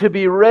 We need to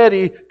be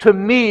ready to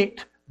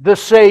meet the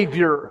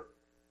Savior.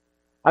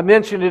 I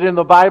mentioned it in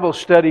the Bible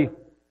study,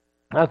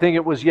 I think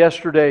it was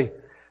yesterday,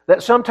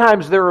 that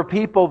sometimes there are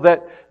people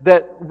that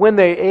when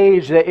they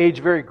age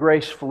very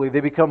gracefully.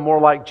 They become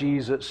more like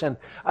Jesus. And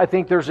I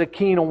think there's a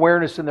keen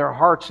awareness in their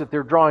hearts that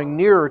they're drawing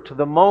nearer to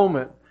the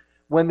moment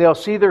when they'll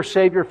see their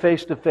Savior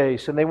face to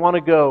face. And they want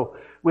to go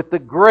with the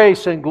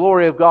grace and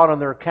glory of God on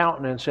their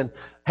countenance and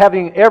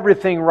having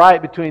everything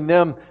right between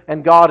them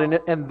and God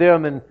and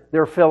them and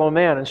their fellow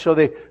man. And so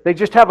they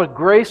just have a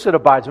grace that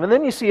abides them. And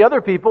then you see other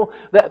people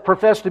that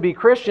profess to be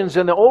Christians,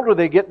 and the older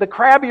they get, the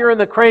crabbier and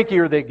the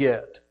crankier they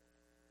get.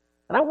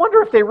 And I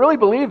wonder if they really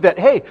believe that,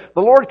 hey,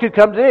 the Lord could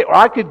come today, or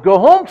I could go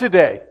home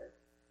today.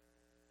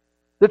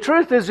 The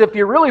truth is, if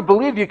you really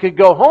believe you could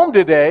go home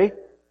today,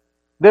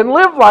 then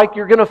live like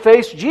you're going to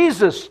face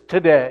Jesus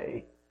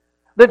today.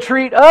 Then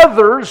treat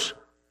others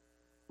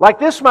like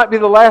this might be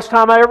the last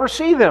time I ever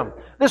see them.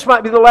 This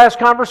might be the last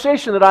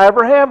conversation that I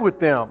ever have with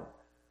them.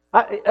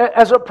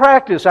 As a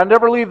practice, I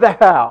never leave the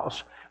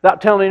house without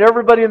telling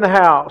everybody in the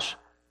house,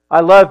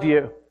 I love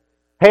you.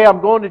 Hey, I'm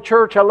going to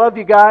church. I love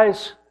you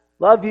guys.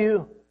 Love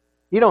you.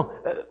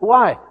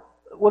 Why?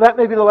 Well, that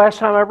may be the last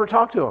time I ever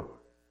talk to them.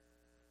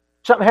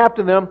 Something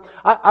happened to them.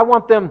 I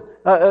want them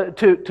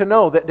to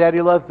know that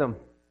Daddy loved them.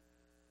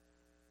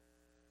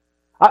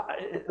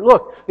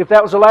 Look, if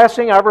that was the last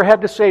thing I ever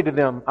had to say to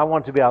them, I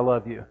want it to be, I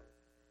love you.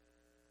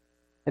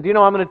 And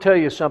I'm going to tell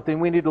you something.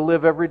 We need to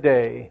live every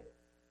day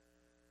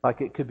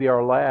like it could be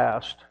our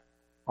last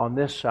on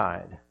this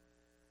side,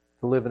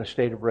 to live in a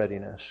state of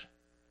readiness.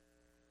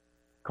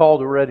 Call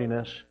to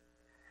readiness.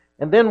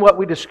 And then what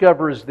we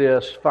discover is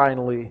this,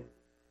 finally.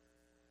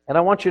 And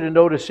I want you to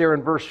notice here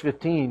in verse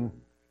 15,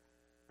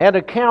 and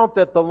account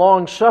that the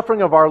long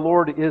suffering of our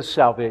Lord is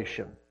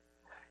salvation.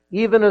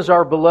 even as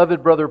our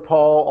beloved brother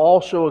Paul,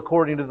 also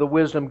according to the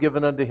wisdom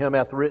given unto him,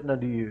 hath written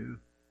unto you.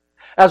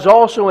 As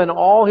also in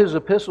all his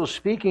epistles,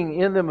 speaking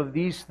in them of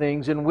these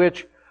things, in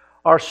which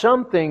are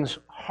some things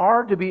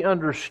hard to be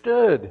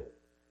understood.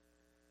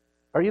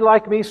 Are you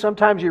like me?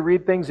 Sometimes you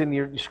read things and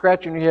you're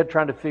scratching your head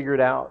trying to figure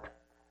it out.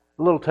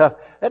 A little tough.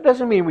 That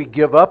doesn't mean we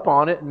give up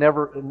on it and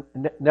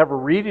never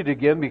read it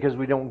again because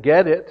we don't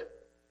get it.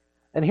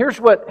 And here's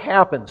what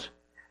happens.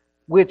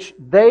 Which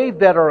they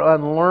that are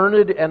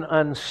unlearned and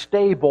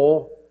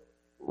unstable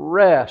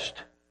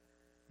rest.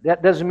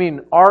 That doesn't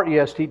mean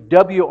R-E-S-T,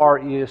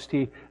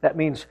 W-R-E-S-T. That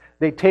means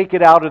they take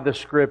it out of the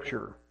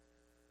Scripture.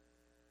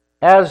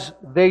 As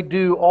they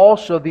do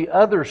also the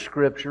other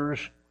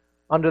Scriptures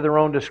under their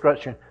own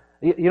discretion.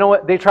 You know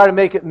what? They try to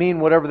make it mean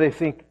whatever they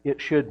think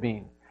it should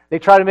mean. They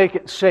try to make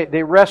it say,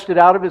 they wrest it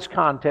out of its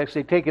context,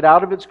 they take it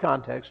out of its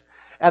context,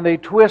 and they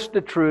twist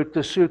the truth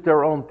to suit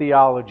their own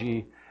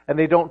theology, and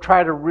they don't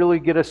try to really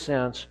get a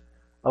sense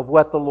of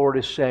what the Lord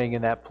is saying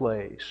in that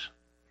place.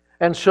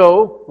 And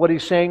so, what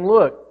He's saying,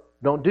 look,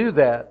 don't do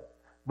that.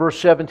 Verse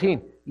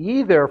 17,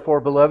 ye therefore,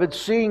 beloved,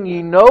 seeing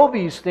ye know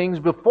these things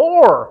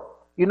before,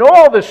 you know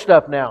all this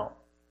stuff now,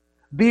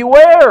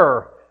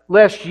 beware,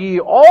 lest ye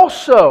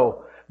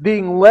also,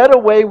 being led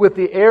away with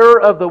the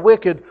error of the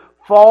wicked,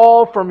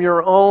 fall from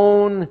your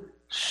own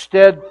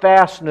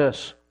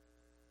steadfastness.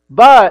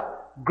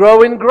 But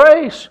grow in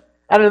grace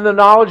and in the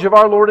knowledge of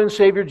our Lord and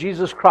Savior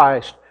Jesus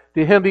Christ.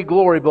 To Him be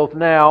glory both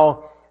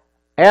now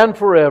and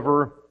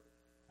forever.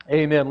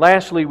 Amen.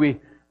 Lastly,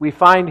 we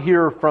find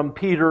here from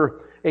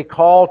Peter a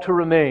call to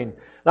remain.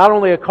 Not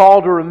only a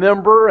call to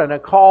remember and a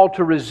call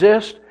to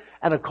resist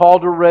and a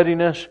call to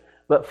readiness,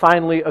 but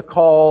finally a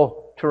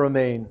call to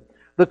remain.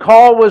 The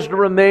call was to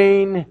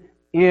remain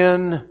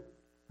in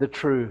the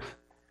truth.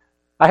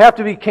 I have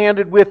to be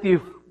candid with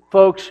you,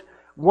 folks.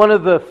 One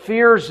of the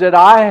fears that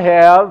I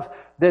have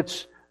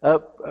that's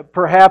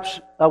perhaps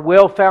a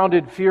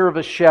well-founded fear of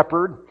a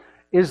shepherd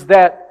is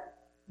that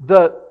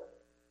the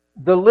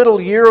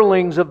little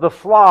yearlings of the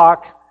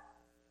flock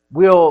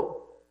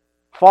will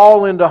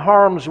fall into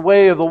harm's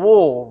way of the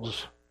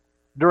wolves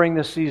during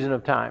this season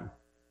of time.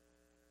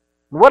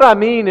 What I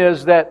mean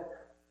is that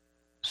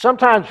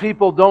sometimes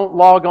people don't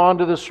log on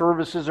to the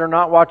services, they're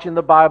not watching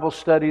the Bible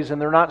studies, and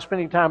they're not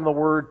spending time in the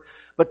Word,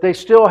 but they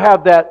still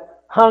have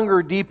that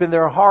hunger deep in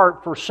their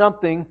heart for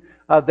something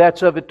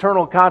that's of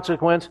eternal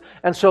consequence,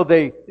 and so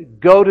they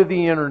go to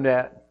the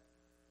internet.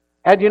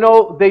 And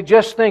they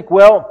just think,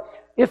 well,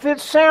 if it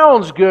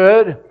sounds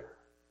good,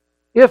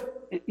 if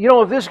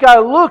this guy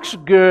looks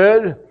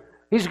good,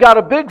 he's got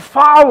a big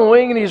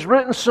following and he's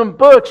written some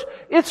books,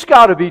 it's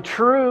got to be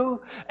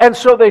true. And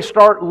so they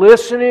start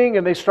listening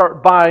and they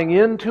start buying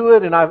into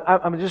it. And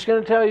I'm just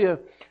going to tell you,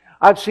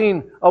 I've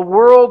seen a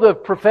world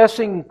of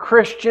professing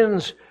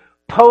Christians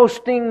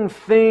posting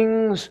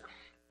things,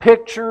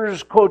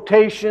 pictures,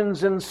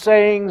 quotations, and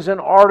sayings and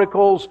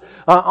articles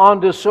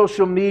onto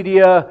social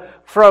media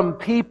from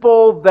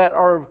people that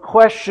are of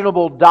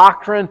questionable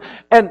doctrine.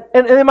 And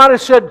they might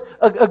have said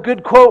a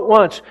good quote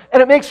once.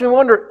 And it makes me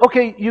wonder,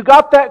 okay, you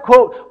got that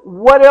quote.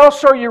 What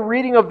else are you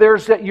reading of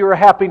theirs that you're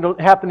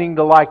happening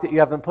to like that you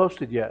haven't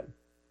posted yet?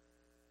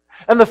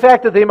 And the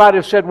fact that they might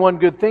have said one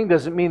good thing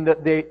doesn't mean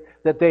that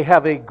they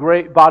have a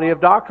great body of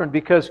doctrine.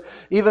 Because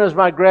even as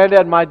my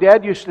granddad and my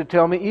dad used to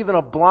tell me, even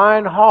a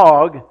blind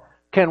hog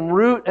can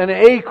root an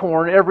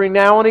acorn every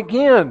now and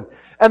again.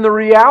 And the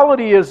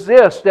reality is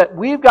this, that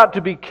we've got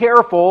to be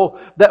careful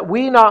that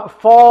we not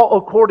fall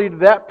according to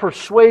that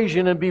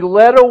persuasion and be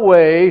led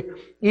away,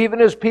 even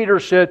as Peter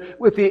said,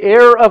 with the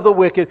error of the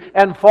wicked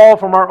and fall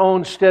from our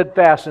own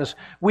steadfastness.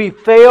 We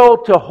fail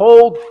to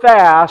hold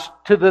fast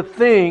to the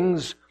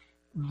things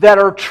that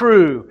are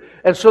true.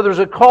 And so there's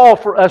a call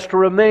for us to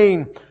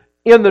remain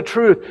in the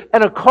truth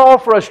and a call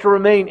for us to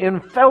remain in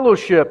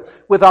fellowship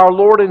with our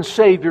Lord and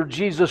Savior,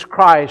 Jesus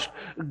Christ,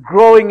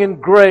 growing in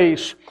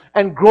grace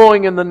and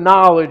growing in the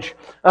knowledge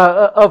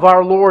of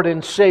our Lord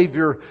and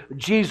Savior,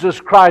 Jesus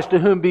Christ, to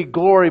whom be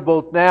glory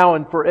both now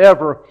and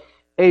forever.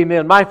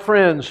 Amen. My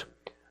friends,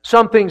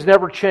 some things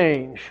never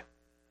change.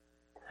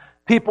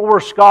 People were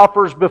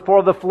scoffers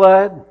before the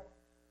flood.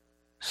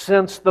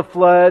 Since the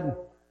flood,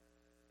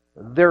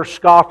 they're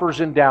scoffers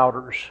and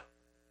doubters.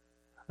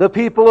 The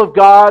people of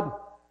God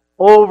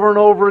over and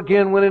over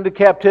again went into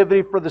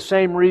captivity for the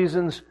same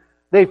reasons.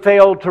 They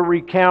failed to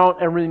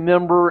recount and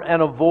remember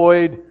and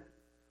avoid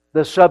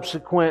the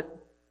subsequent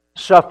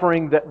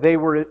suffering that they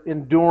were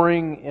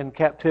enduring in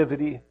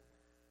captivity.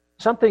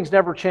 Some things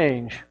never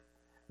change.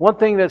 One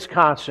thing that's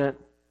constant,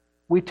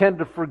 we tend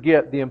to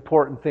forget the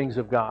important things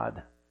of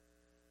God.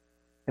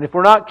 And if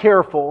we're not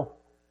careful,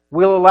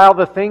 we'll allow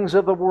the things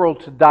of the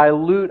world to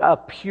dilute a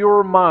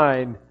pure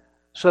mind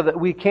so that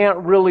we can't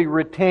really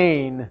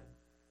retain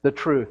the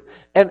truth.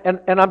 And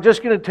I'm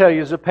just going to tell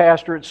you, as a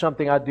pastor, it's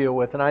something I deal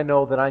with, and I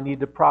know that I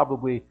need to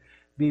probably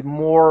be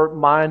more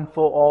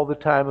mindful all the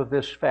time of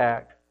this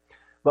fact.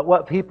 But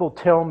what people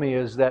tell me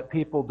is that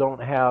people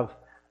don't have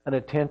an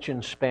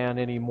attention span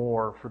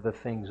anymore for the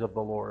things of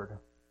the Lord.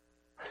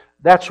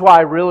 That's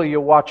why really you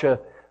watch a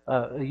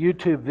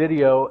YouTube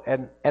video,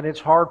 and it's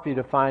hard for you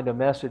to find a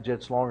message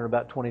that's longer than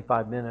about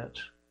 25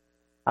 minutes.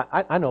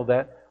 I know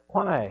that.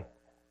 Why?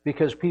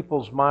 Because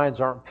people's minds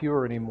aren't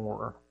pure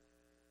anymore.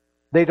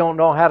 They don't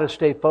know how to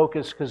stay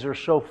focused because they're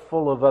so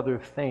full of other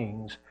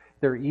things.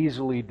 They're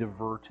easily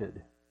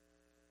diverted.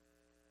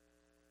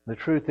 The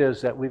truth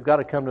is that we've got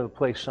to come to the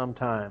place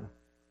sometime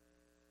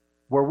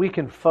where we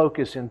can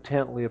focus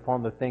intently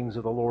upon the things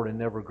of the Lord and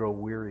never grow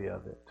weary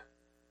of it.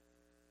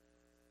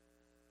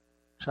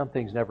 Some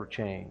things never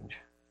change.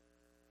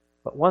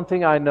 But one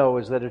thing I know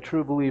is that a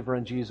true believer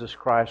in Jesus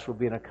Christ will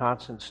be in a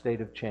constant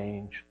state of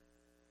change.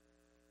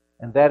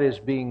 And that is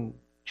being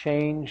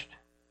changed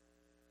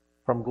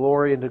from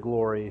glory into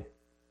glory,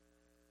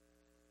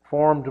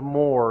 formed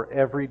more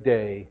every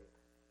day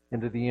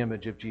into the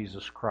image of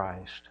Jesus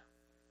Christ.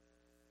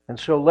 And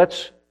so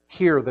let's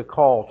hear the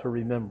call to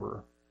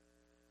remember.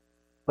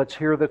 Let's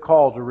hear the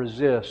call to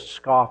resist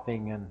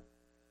scoffing and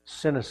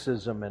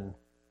cynicism and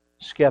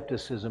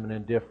skepticism and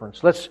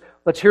indifference. Let's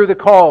hear the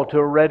call to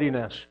a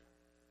readiness,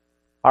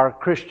 our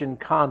Christian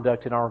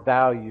conduct and our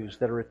values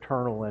that are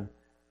eternal and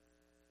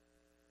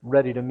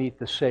ready to meet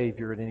the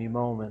Savior at any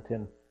moment.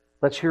 And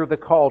let's hear the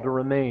call to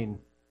remain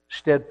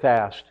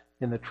steadfast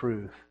in the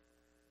truth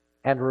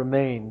and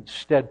remain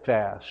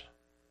steadfast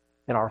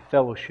in our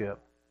fellowship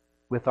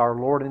with our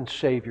Lord and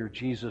Savior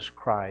Jesus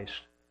Christ,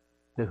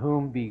 to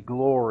whom be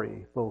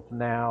glory both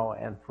now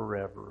and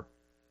forever.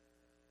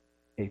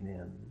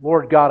 Amen.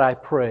 Lord God, I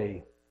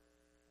pray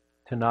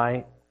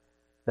tonight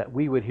that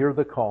we would hear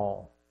the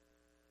call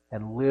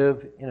and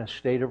live in a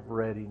state of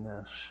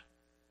readiness.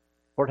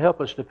 Lord,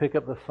 help us to pick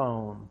up the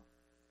phone,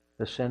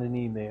 to send an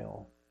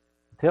email,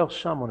 to tell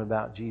someone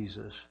about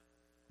Jesus,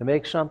 to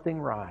make something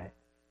right,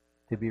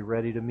 to be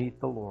ready to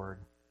meet the Lord.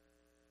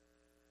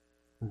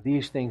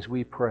 These things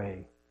we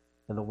pray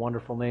in the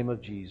wonderful name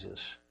of Jesus.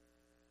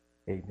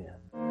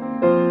 Amen.